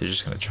 They're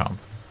just gonna chomp.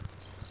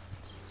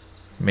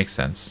 Makes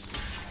sense.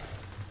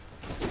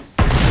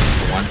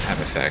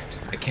 One-time effect.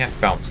 I can't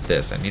bounce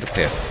this. I need to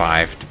play a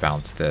 5 to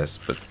bounce this,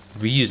 but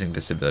reusing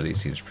this ability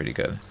seems pretty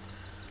good.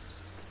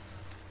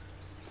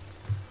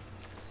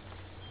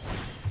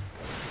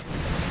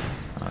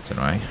 Oh, that's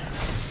annoying.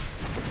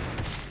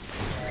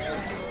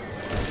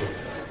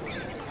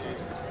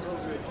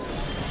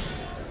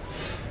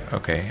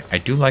 Okay, I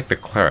do like the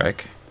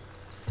cleric.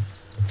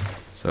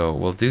 So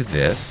we'll do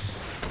this.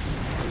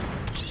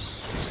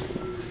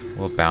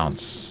 We'll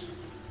bounce.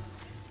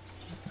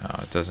 No,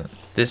 it doesn't.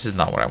 This is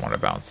not what I want to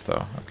bounce,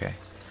 though. Okay.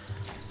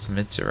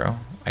 Submit 0.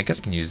 I guess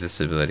I can use this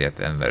ability at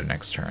the end of their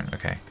next turn.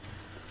 Okay.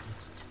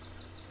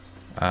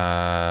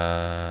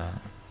 And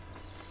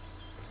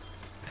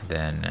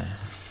then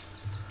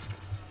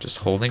just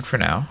holding for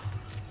now.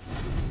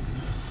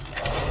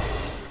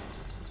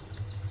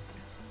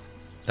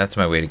 That's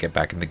my way to get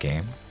back in the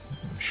game.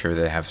 I'm sure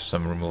they have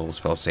some removal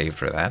spell saved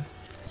for that.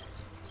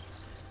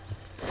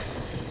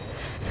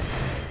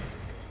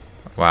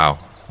 Wow.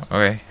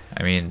 Okay.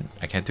 I mean,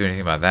 I can't do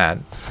anything about that.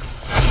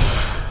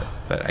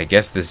 But I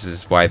guess this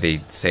is why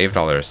they saved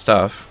all their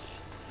stuff.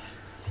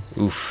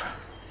 Oof.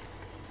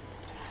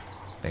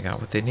 They got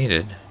what they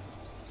needed.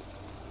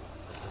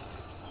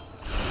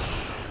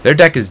 Their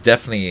deck is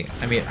definitely...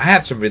 I mean, I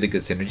have some really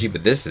good synergy,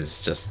 but this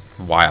is just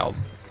wild.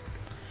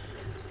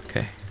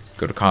 Okay.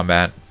 Go to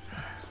combat.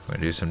 I'm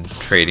going to do some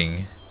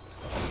trading.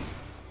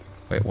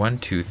 Wait, 1,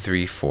 2,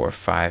 3, 4,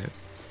 5...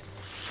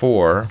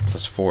 4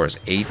 plus 4 is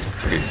 8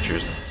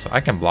 creatures, so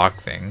I can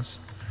block things.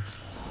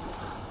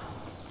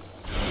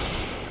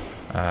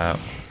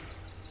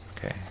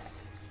 Okay.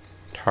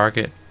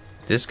 Target.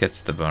 This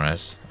gets the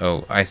bonus.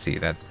 Oh, I see.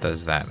 That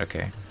does that.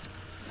 Okay.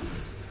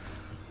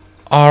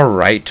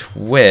 Alright,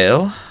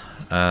 well,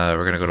 we're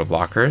going to go to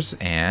blockers,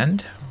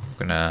 and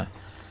we're going to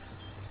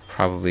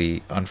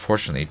probably,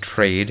 unfortunately,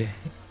 trade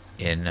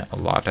in a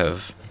lot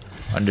of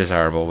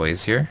undesirable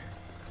ways here.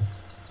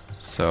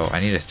 So I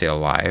need to stay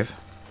alive.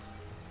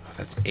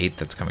 That's 8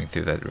 that's coming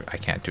through that I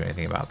can't do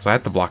anything about. So I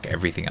have to block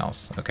everything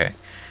else. Okay.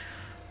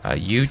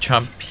 You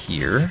chump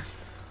here.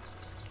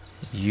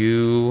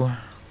 You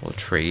will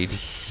trade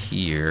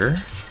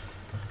here.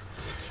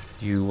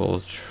 You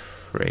will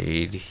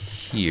trade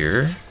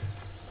here.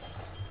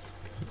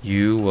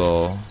 You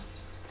will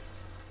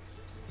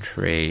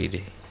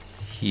trade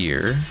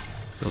here.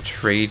 You'll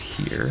trade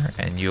here,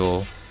 and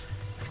you'll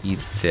eat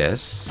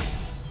this.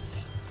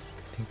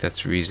 I think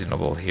that's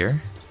reasonable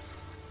here.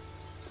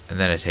 And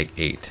then I take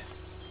 8.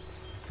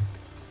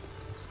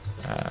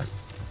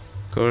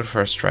 Go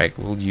for a strike.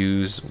 We'll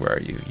use, where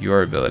are you?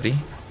 Your ability.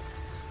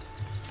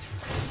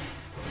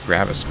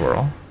 Grab a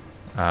squirrel.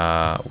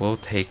 We'll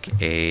take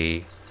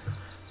a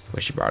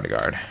Wishy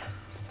Bodyguard.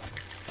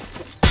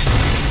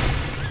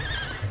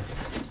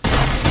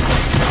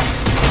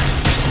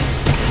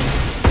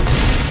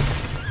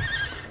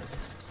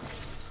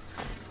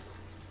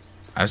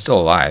 I'm still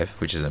alive,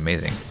 which is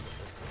amazing.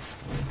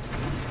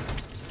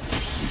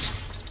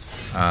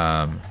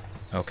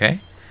 Okay.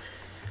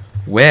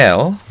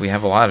 Well, we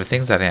have a lot of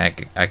things that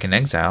I can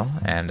exile,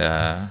 and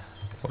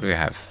what do we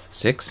have?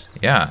 6?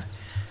 Yeah.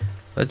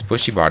 Let's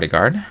Bushy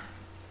Bodyguard.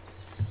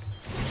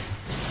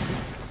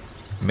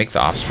 Make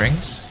the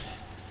offsprings.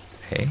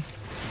 Okay.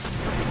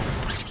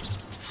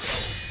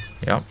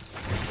 Yep.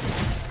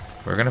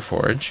 We're gonna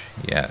forge.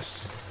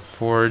 Yes.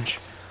 Forge.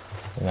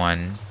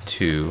 1,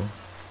 2,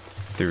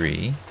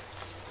 3.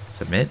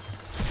 Submit.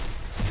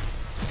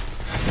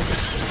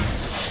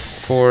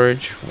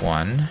 Forge.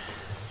 1,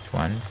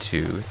 1,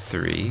 2,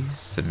 3.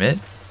 Submit.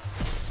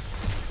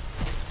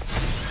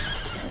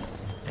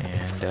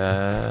 And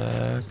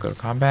go to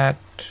combat.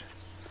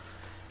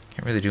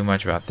 Can't really do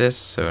much about this,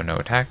 so no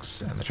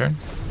attacks on the turn.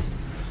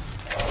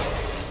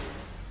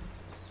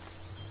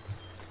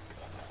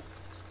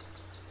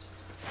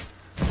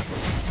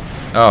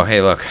 Oh,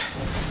 hey, look.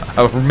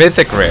 A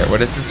mythic rare. What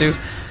does this do?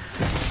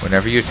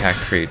 Whenever you attack,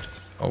 create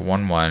a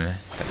 1/1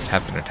 that's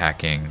tapped and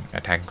attacking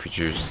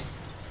creatures.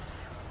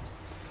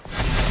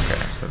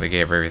 Okay, so they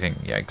gave everything.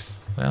 Yikes.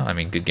 Well, I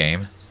mean, good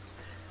game.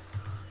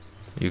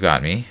 You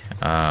got me.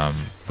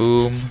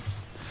 Boom.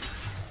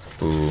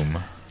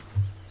 Boom.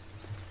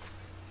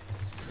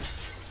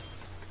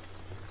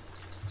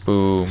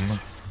 Boom.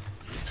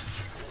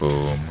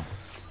 Boom.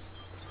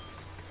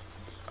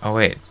 Oh,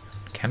 wait.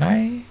 Can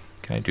I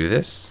do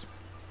this?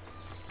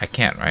 I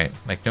can't, right?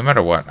 Like, no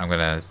matter what, I'm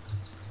gonna...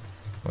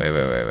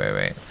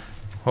 Wait.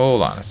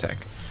 Hold on a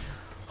sec.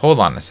 Hold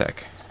on a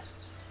sec.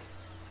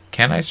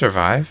 Can I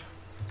survive?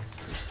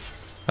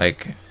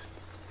 Like,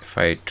 if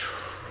I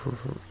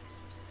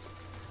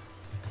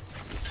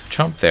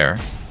jump there...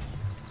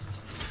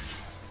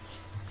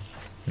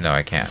 No,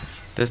 I can't.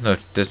 There's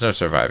no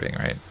surviving,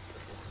 right?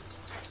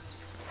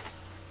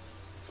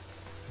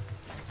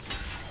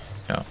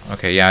 No.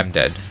 Okay, yeah, I'm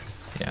dead.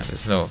 Yeah,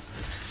 there's no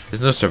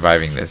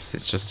surviving this.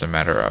 It's just a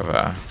matter of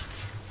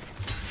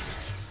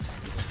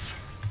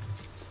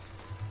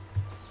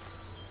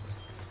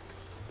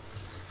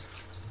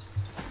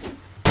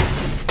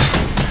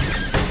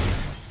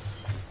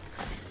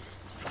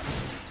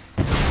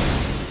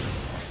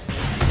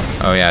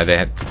Oh yeah, they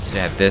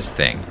had this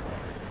thing.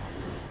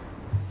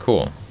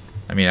 Cool.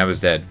 I mean, I was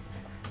dead.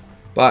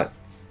 But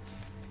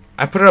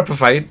I put up a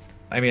fight.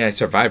 I mean, I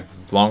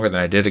survived longer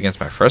than I did against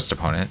my first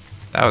opponent.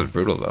 That was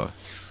brutal though.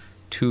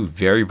 2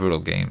 very brutal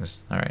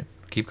games. Alright,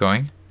 keep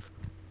going.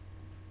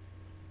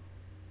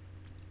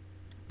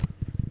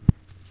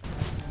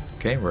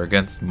 Okay, we're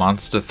against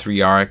Monster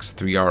 3RX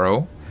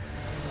 3RO.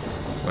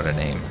 What a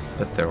name.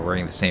 But they're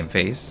wearing the same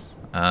face.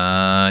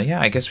 Yeah,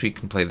 I guess we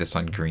can play this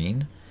on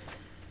green.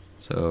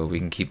 So we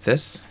can keep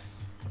this.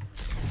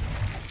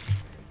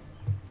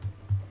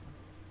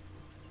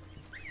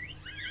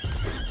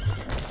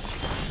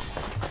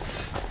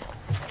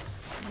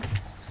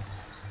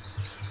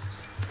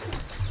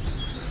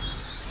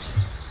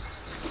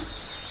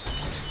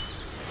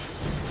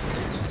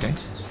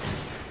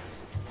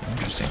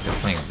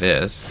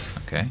 This,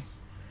 okay.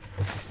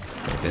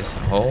 Play this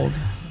and hold.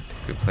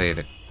 I think we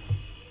play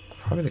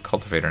probably the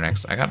cultivator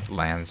next. I got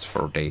lands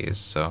for days,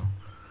 so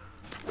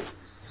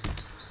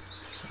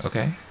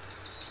okay.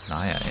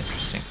 Ah, yeah,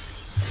 interesting.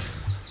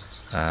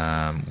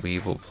 We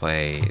will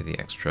play the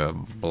extra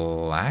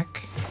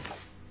black,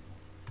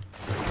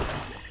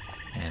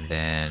 and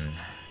then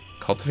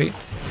cultivate.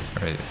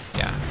 Or,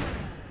 yeah.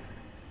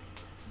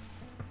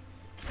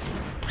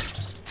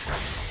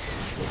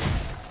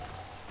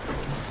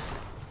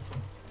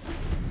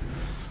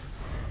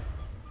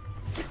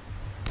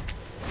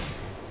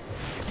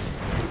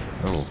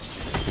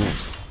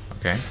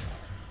 Okay.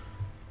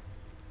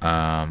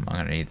 I'm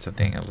gonna need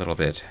something a little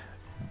bit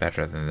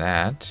better than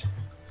that.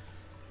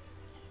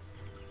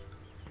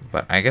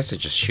 But I guess I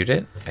just shoot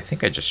it. I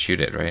think I just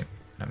shoot it, right?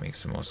 That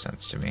makes the most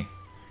sense to me.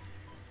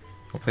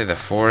 We'll play the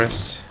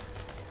forest.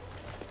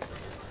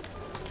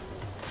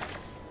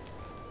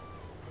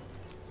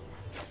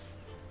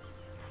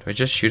 Do I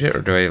just shoot it,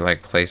 or do I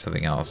like play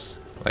something else?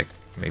 Like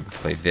maybe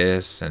play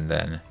this and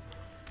then...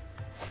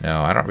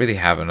 No, I don't really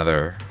have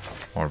another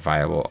more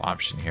viable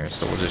option here,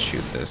 so we'll just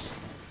shoot this.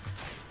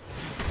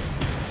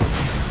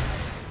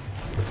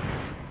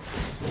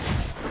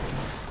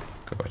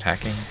 Go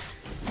attacking.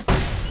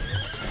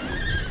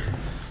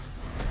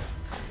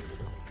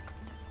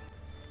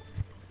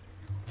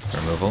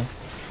 Removal.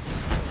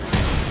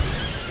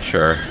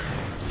 Sure.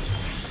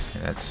 Okay,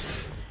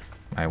 that's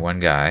my one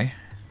guy.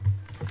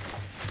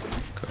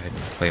 Go ahead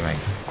and play my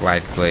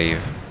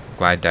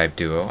Glide Dive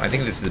Duo. I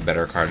think this is a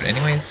better card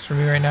anyways for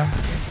me right now.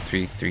 It's a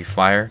 3/3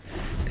 flyer.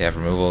 If they have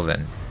removal,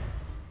 then,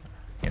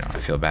 you know, I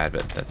feel bad,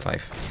 but that's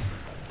life.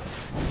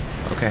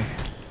 Okay.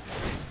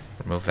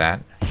 Remove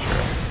that.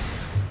 Sure.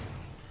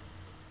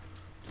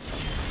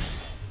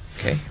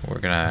 Okay, we're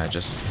gonna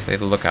just play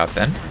the Lookout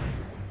then.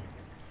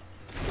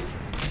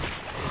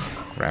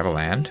 Grab a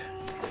land.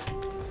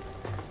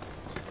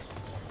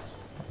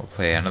 We'll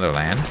play another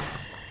land.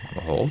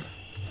 We'll hold.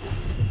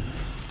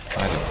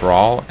 Play the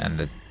Brawl and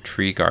the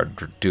Tree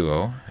Guard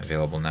Duo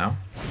available now.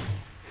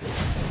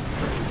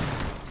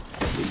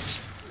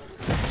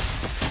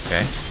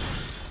 Okay.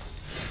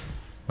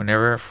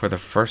 Whenever for the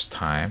first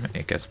time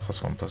it gets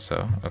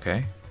 +1/+0.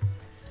 Okay.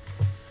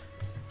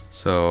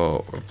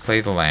 So we'll play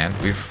the land.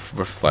 We're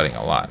flooding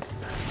a lot.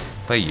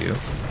 Play you.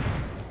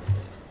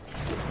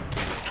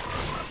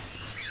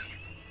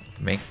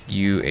 Make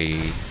you a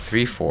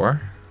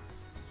 3/4.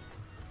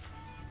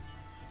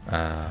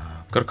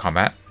 Go to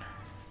combat.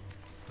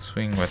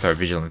 Swing with our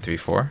Vigilant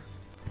 3/4.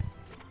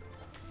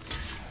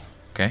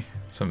 Okay.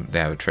 They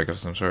have a trick of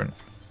some sort.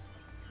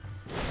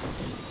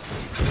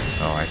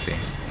 Oh, I see.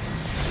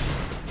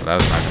 That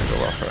was not going to go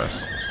well for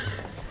us.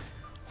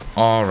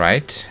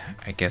 Alright.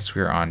 I guess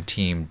we're on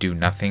team do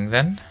nothing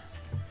then.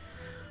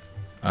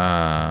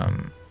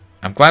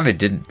 I'm glad I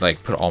didn't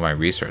like put all my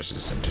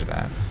resources into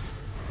that.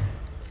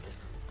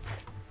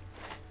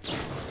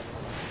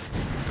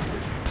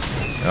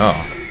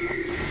 Oh.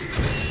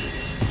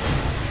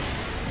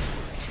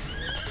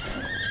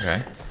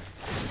 Okay.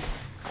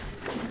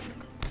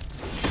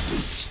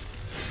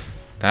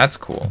 That's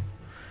cool.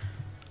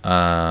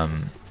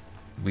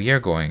 We are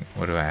going...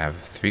 What do I have?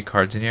 3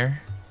 cards in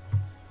here?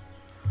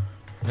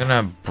 I'm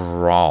gonna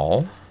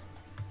brawl.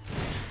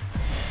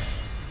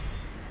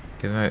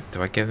 Give them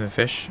do I give them a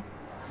fish?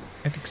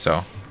 I think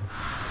so.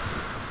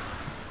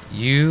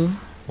 You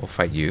will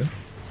fight you.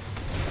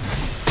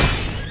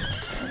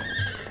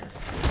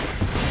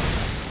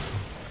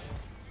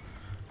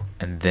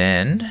 And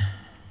then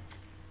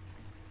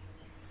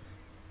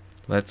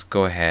let's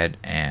go ahead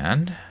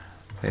and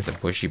play the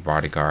bushy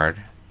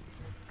bodyguard.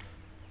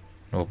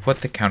 We'll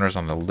put the counters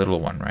on the little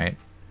one, right?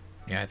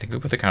 Yeah, I think we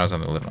put the counters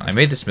on the little one. I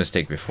made this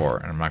mistake before,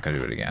 and I'm not going to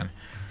do it again.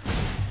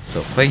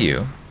 So play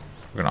you.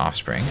 We're going to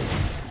offspring.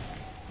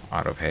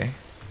 Auto pay.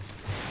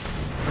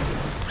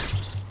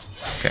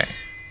 Okay.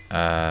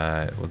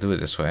 We'll do it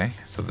this way,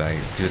 so that I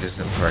do this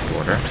in the correct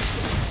order.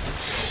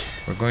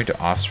 We're going to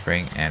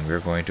offspring, and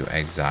we're going to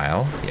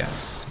exile.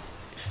 Yes.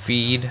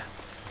 Feed.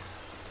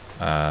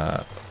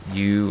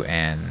 You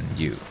and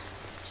you.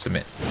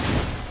 Submit.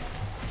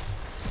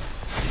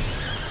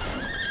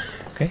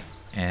 Okay.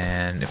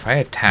 And if I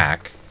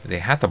attack, they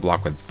have to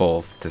block with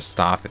both to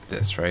stop at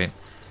this, right?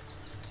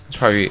 It's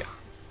probably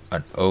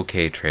an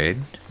okay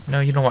trade. No,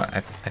 you know what?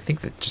 I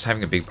think that just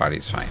having a big body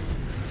is fine.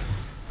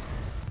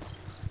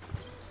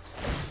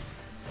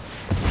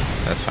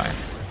 That's fine.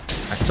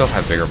 I still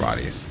have bigger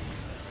bodies.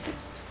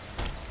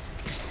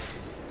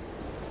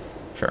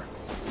 Sure.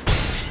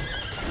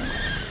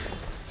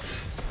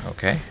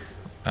 Okay.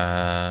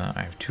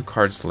 I have 2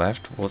 cards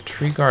left. We'll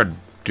tree guard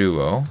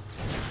duo.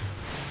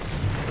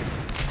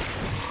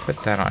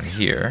 Put that on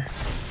here.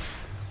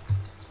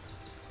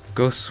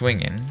 Go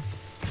swinging.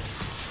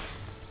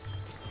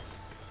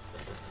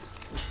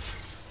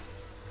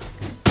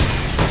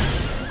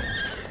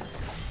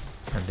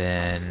 And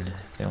then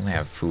they only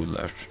have food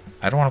left.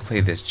 I don't want to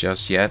play this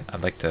just yet.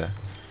 I'd like to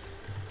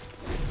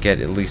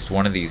get at least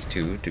one of these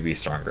 2 to be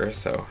stronger,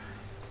 so.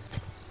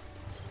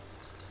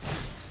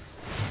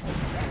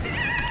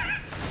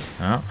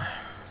 Oh.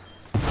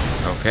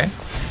 Okay.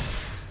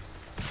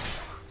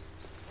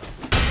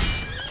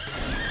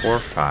 4,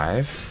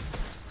 5.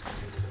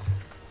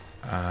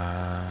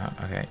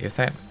 Okay, if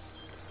that...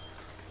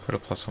 Put a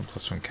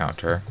 +1/+1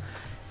 counter.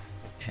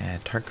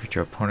 And target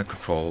your opponent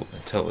control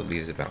until it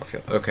leaves the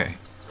battlefield. Okay.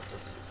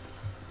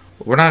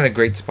 We're not in a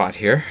great spot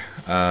here.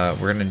 We're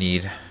going to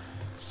need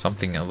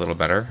something a little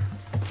better.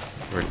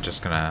 We're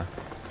just going to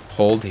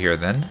hold here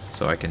then,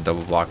 so I can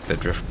double block the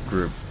Drift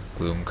Group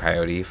Gloom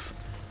Coyote if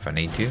I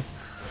need to.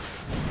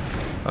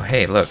 Oh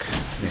hey, look.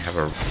 We have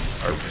a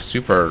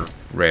super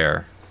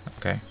rare.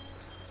 Okay.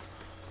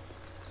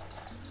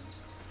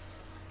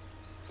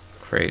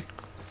 Great.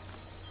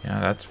 Yeah,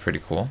 that's pretty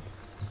cool.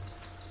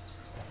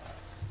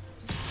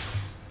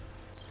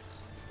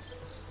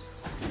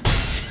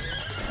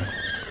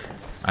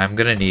 I'm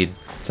gonna need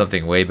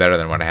something way better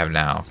than what I have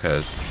now,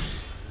 because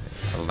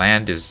the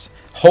land is...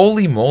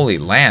 Holy moly,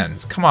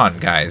 lands! Come on,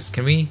 guys.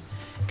 Can we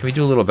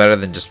do a little better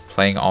than just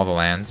playing all the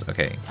lands?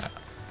 Okay.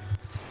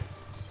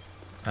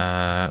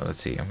 Let's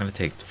see. I'm gonna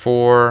take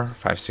 4,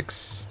 5,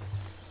 6,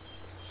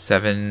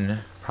 7,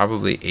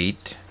 probably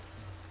 8.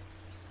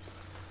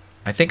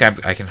 I think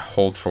I can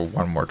hold for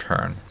 1 more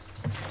turn.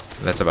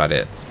 That's about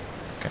it.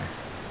 Okay.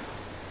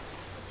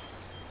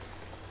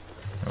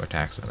 No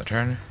attacks on the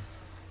turn.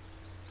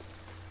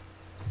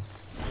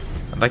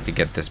 I'd like to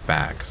get this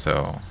back,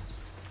 so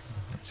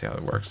let's see how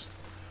it works.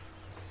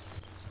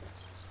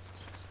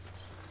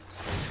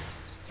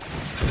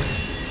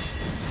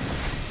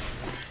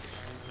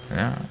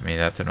 Yeah, I mean,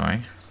 that's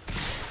annoying.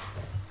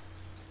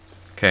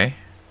 Okay,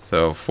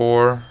 so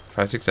 4,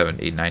 5, 6, 7,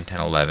 8, 9, 10,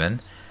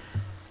 11.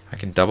 I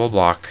can double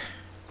block.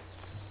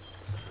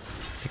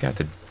 I think I have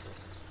to...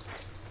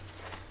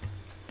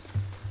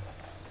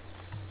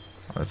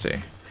 Let's see.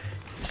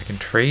 I can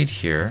trade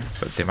here,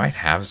 but they might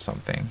have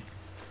something.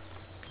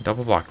 I can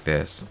double block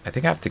this. I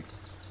think I have to...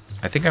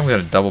 I think I'm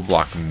going to double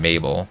block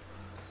Mabel.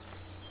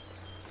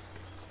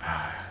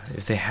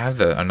 If they have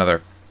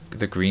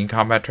the green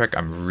combat trick,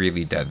 I'm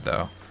really dead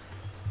though.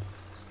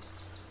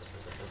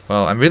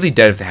 Well, I'm really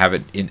dead if they have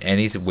it in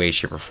any way,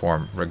 shape, or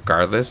form,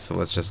 regardless. So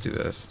let's just do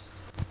this.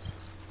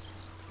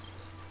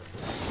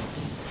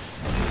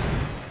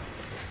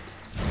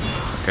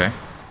 Okay.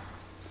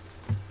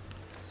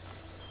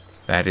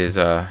 That is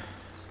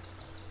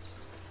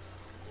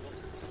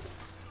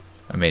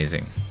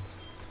amazing.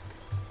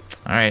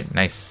 All right,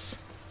 nice.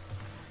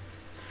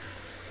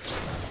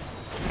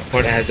 My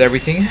opponent has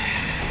everything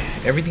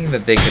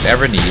that they could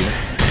ever need,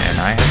 and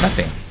I have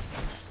nothing.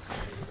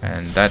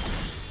 And that,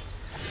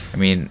 I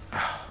mean,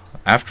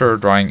 after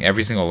drawing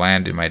every single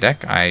land in my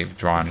deck, I've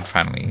drawn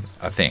finally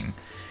a thing.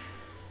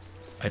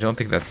 I don't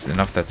think that's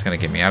enough that's going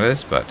to get me out of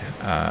this, but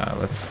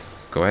let's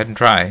go ahead and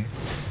try.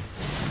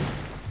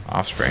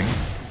 Offspring.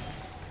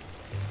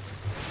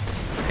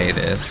 Pay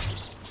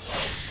this.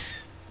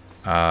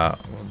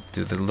 We'll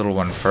do the little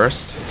one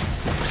first.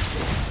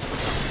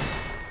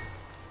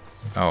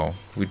 Oh,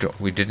 we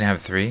didn't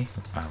have 3?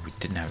 We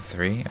didn't have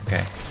 3?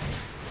 Okay.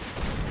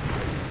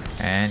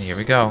 And here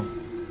we go.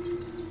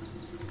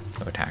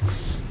 No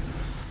attacks.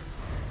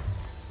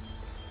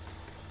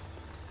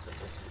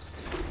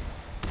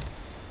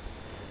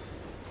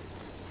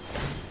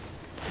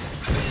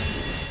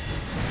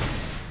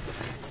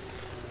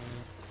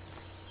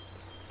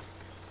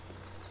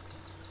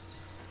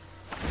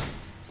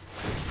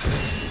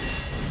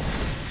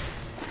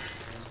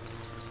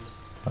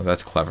 Oh,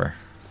 that's clever.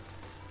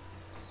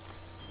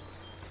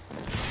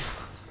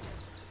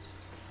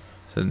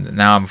 So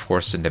now I'm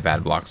forced into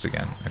bad blocks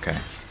again. Okay.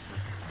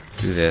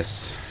 Do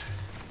this.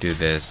 Do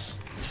this.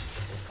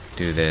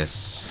 Do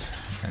this.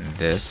 And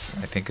this,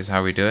 I think, is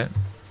how we do it.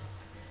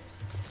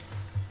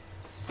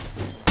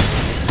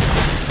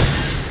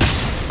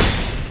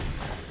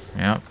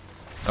 Yep.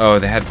 Oh,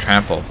 they had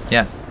trample.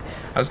 Yeah.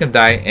 I was going to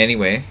die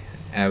anyway.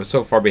 I was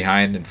so far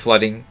behind and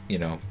flooding, you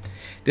know.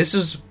 This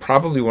was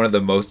probably one of the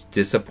most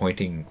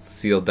disappointing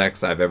sealed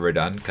decks I've ever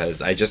done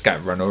because I just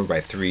got run over by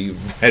 3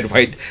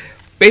 red-white,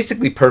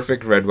 basically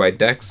perfect red-white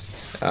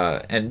decks.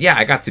 And yeah,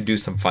 I got to do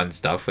some fun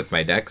stuff with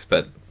my decks,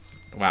 but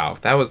wow,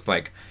 that was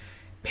like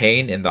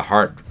pain in the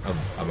heart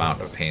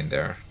amount of pain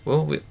there.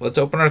 Well, let's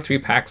open our 3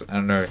 packs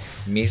and our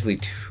measly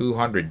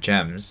 200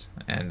 gems,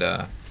 and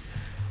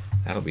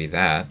that'll be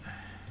that.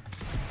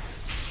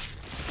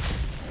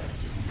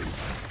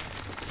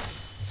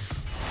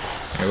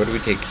 Alright, what do we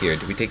take here?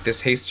 Do we take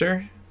this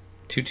Haster?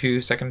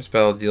 2/2 second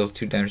spell deals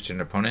 2 damage to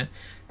an opponent.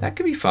 That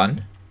could be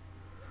fun.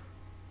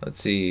 Let's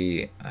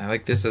see. I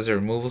like this as a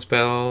removal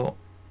spell.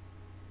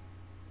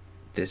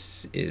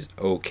 This is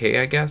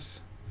okay, I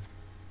guess.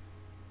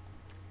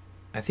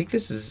 I think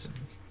this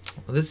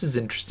is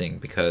interesting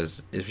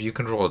because if you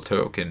control a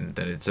token,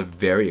 then it's a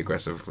very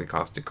aggressively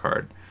costed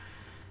card.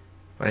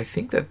 But I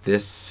think that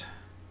this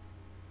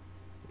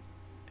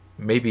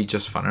may be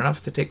just fun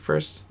enough to take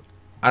first.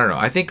 I don't know.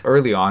 I think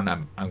early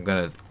on I'm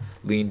gonna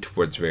lean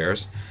towards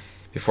rares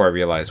before I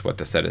realize what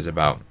the set is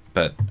about.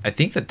 But I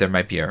think that there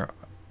might be a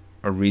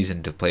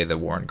reason to play the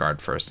Warren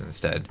Guard first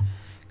instead,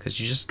 because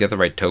you just get the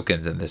right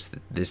tokens, and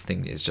this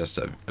thing is just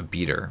a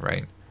beater,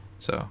 right?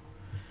 So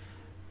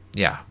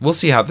yeah, we'll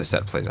see how the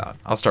set plays out.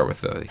 I'll start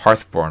with the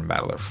Hearthborn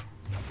Battler.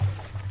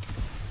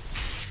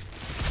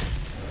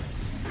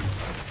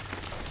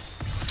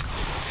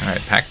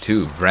 Alright, pack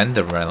 2, Vren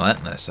the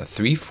Relentless, a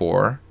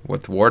 3/4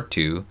 with Ward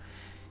 2.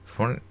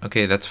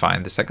 Okay, that's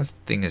fine. The second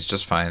thing is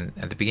just fine.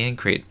 At the beginning,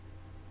 create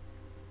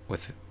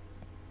with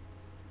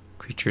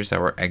creatures that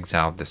were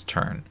exiled this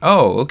turn.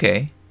 Oh,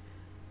 okay.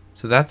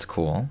 So that's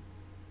cool.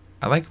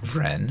 I like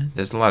Vren.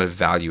 There's a lot of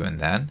value in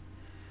that.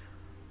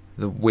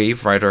 The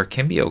Wave Rider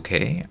can be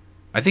okay.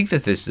 I think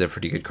that this is a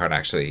pretty good card,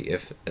 actually,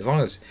 as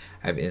long as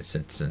I have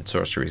instants and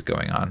sorceries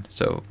going on.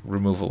 So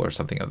removal or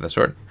something of the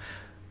sort.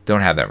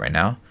 Don't have that right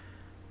now.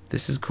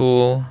 This is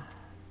cool.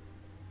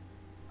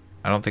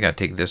 I don't think I'd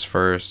take this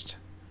first.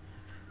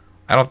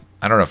 I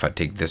don't know if I'd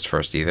take this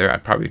first either.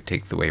 I'd probably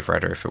take the Wave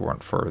Rider if it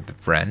weren't for the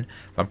Vren.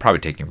 But I'm probably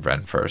taking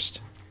Vren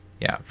first.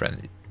 Yeah,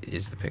 Vren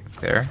is the pick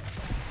there.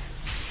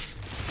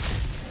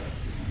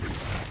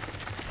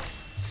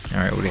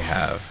 Alright, what do we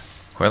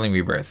have? Coiling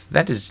Rebirth.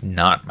 That is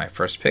not my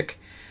first pick.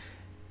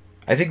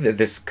 I think that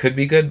this could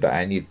be good, but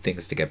I need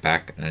things to get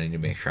back, and I need to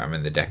make sure I'm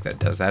in the deck that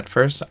does that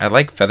first. I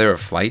like Feather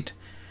of Flight,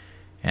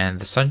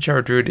 and the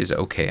Sunshower Druid is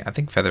okay. I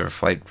think Feather of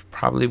Flight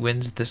probably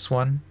wins this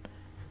one.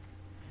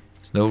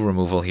 There's no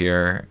removal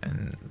here,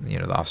 and you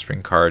know the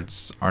Offspring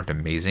cards aren't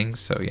amazing,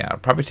 so yeah, I'll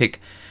probably take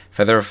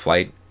Feather of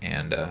Flight,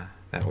 and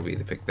that will be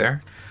the pick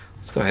there.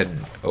 Let's go ahead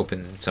and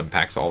open some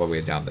packs all the way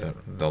down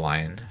the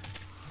line.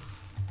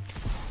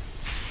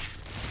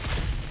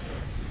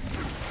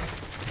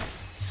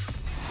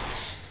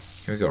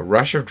 Here we go,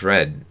 Rush of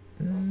Dread.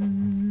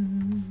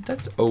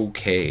 That's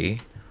okay.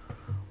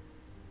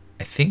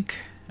 I think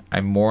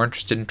I'm more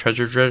interested in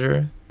Treasure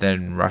Dredger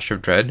than Rush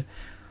of Dread,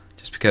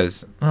 just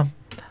because, well,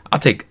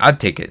 I'd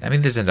take it. I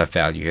mean, there's enough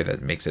value here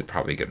that makes it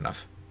probably good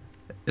enough,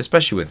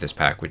 especially with this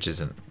pack, which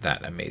isn't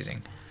that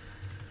amazing.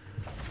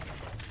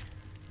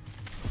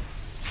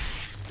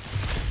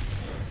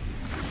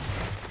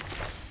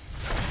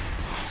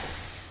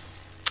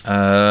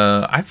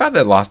 I thought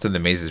that Lost in the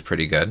Maze is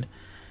pretty good.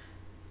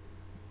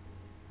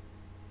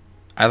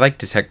 I like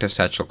Detective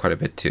Satchel quite a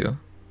bit too,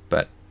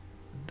 but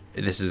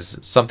this is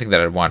something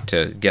that I'd want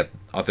to get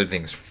other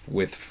things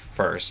with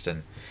first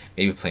and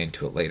maybe play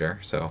into it later.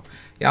 So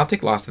yeah, I'll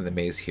take Lost in the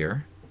Maze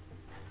here.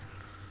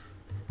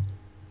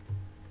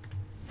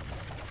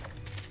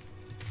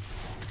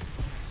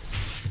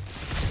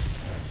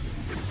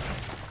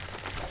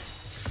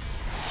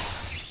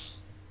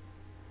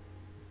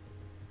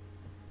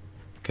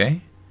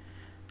 Okay.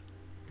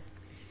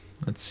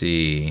 Let's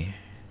see.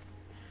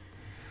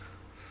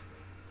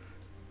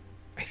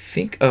 I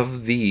think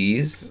of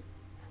these,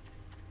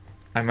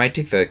 I might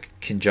take the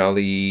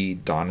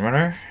Kinjali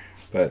Dawnrunner,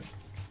 but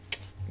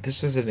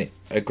this was an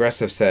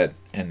aggressive set,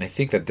 and I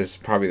think that this is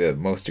probably the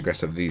most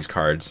aggressive of these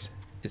cards.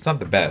 It's not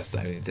the best.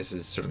 I mean, this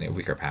is certainly a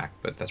weaker pack,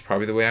 but that's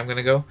probably the way I'm going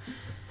to go.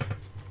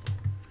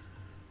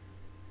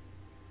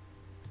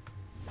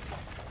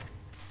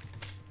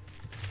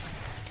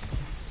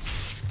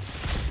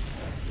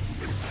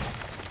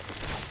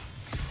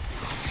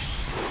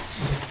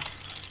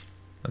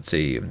 Let's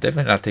see, I'm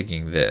definitely not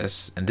taking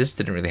this, and this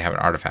didn't really have an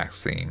artifact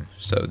theme,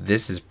 so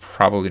this is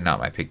probably not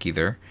my pick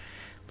either.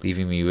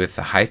 Leaving me with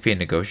the High Fate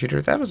Negotiator.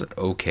 That was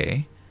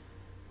okay.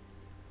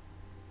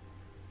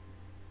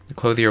 The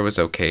Clothier was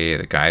okay,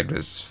 the Guide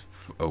was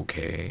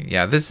okay.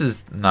 Yeah, this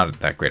is not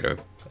that great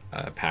of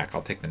a pack.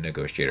 I'll take the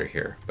Negotiator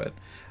here, but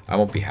I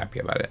won't be happy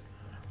about it.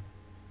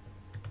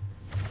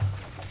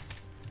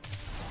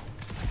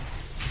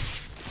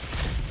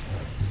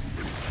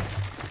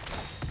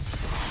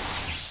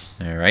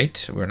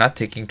 Alright, we're not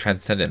taking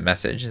Transcendent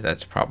Message.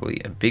 That's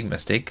probably a big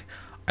mistake.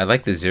 I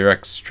like the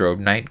Xerox Strobe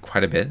Knight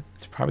quite a bit.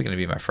 It's probably going to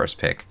be my first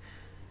pick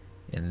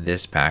in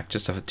this pack.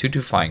 Just a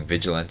 2/2 Flying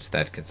Vigilance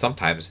that can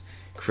sometimes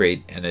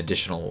create an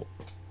additional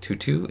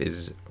 2/2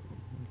 is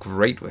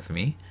great with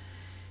me.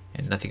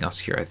 And nothing else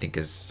here I think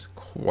is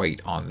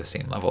quite on the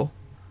same level.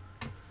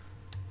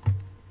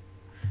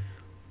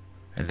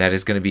 And that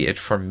is going to be it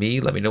for me.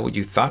 Let me know what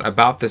you thought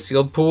about the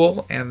sealed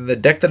pool and the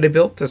deck that I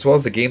built, as well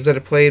as the games that I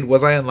played.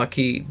 Was I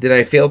unlucky? Did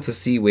I fail to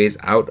see ways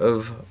out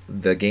of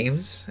the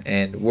games?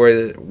 And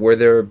were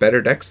there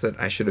better decks that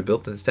I should have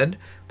built instead?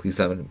 Please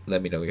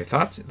let me know your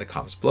thoughts in the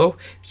comments below.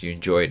 If you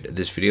enjoyed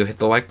this video, hit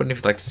the like button. If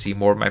you'd like to see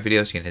more of my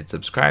videos, you can hit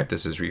subscribe.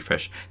 This is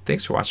Refresh.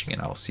 Thanks for watching,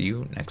 and I'll see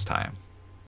you next time.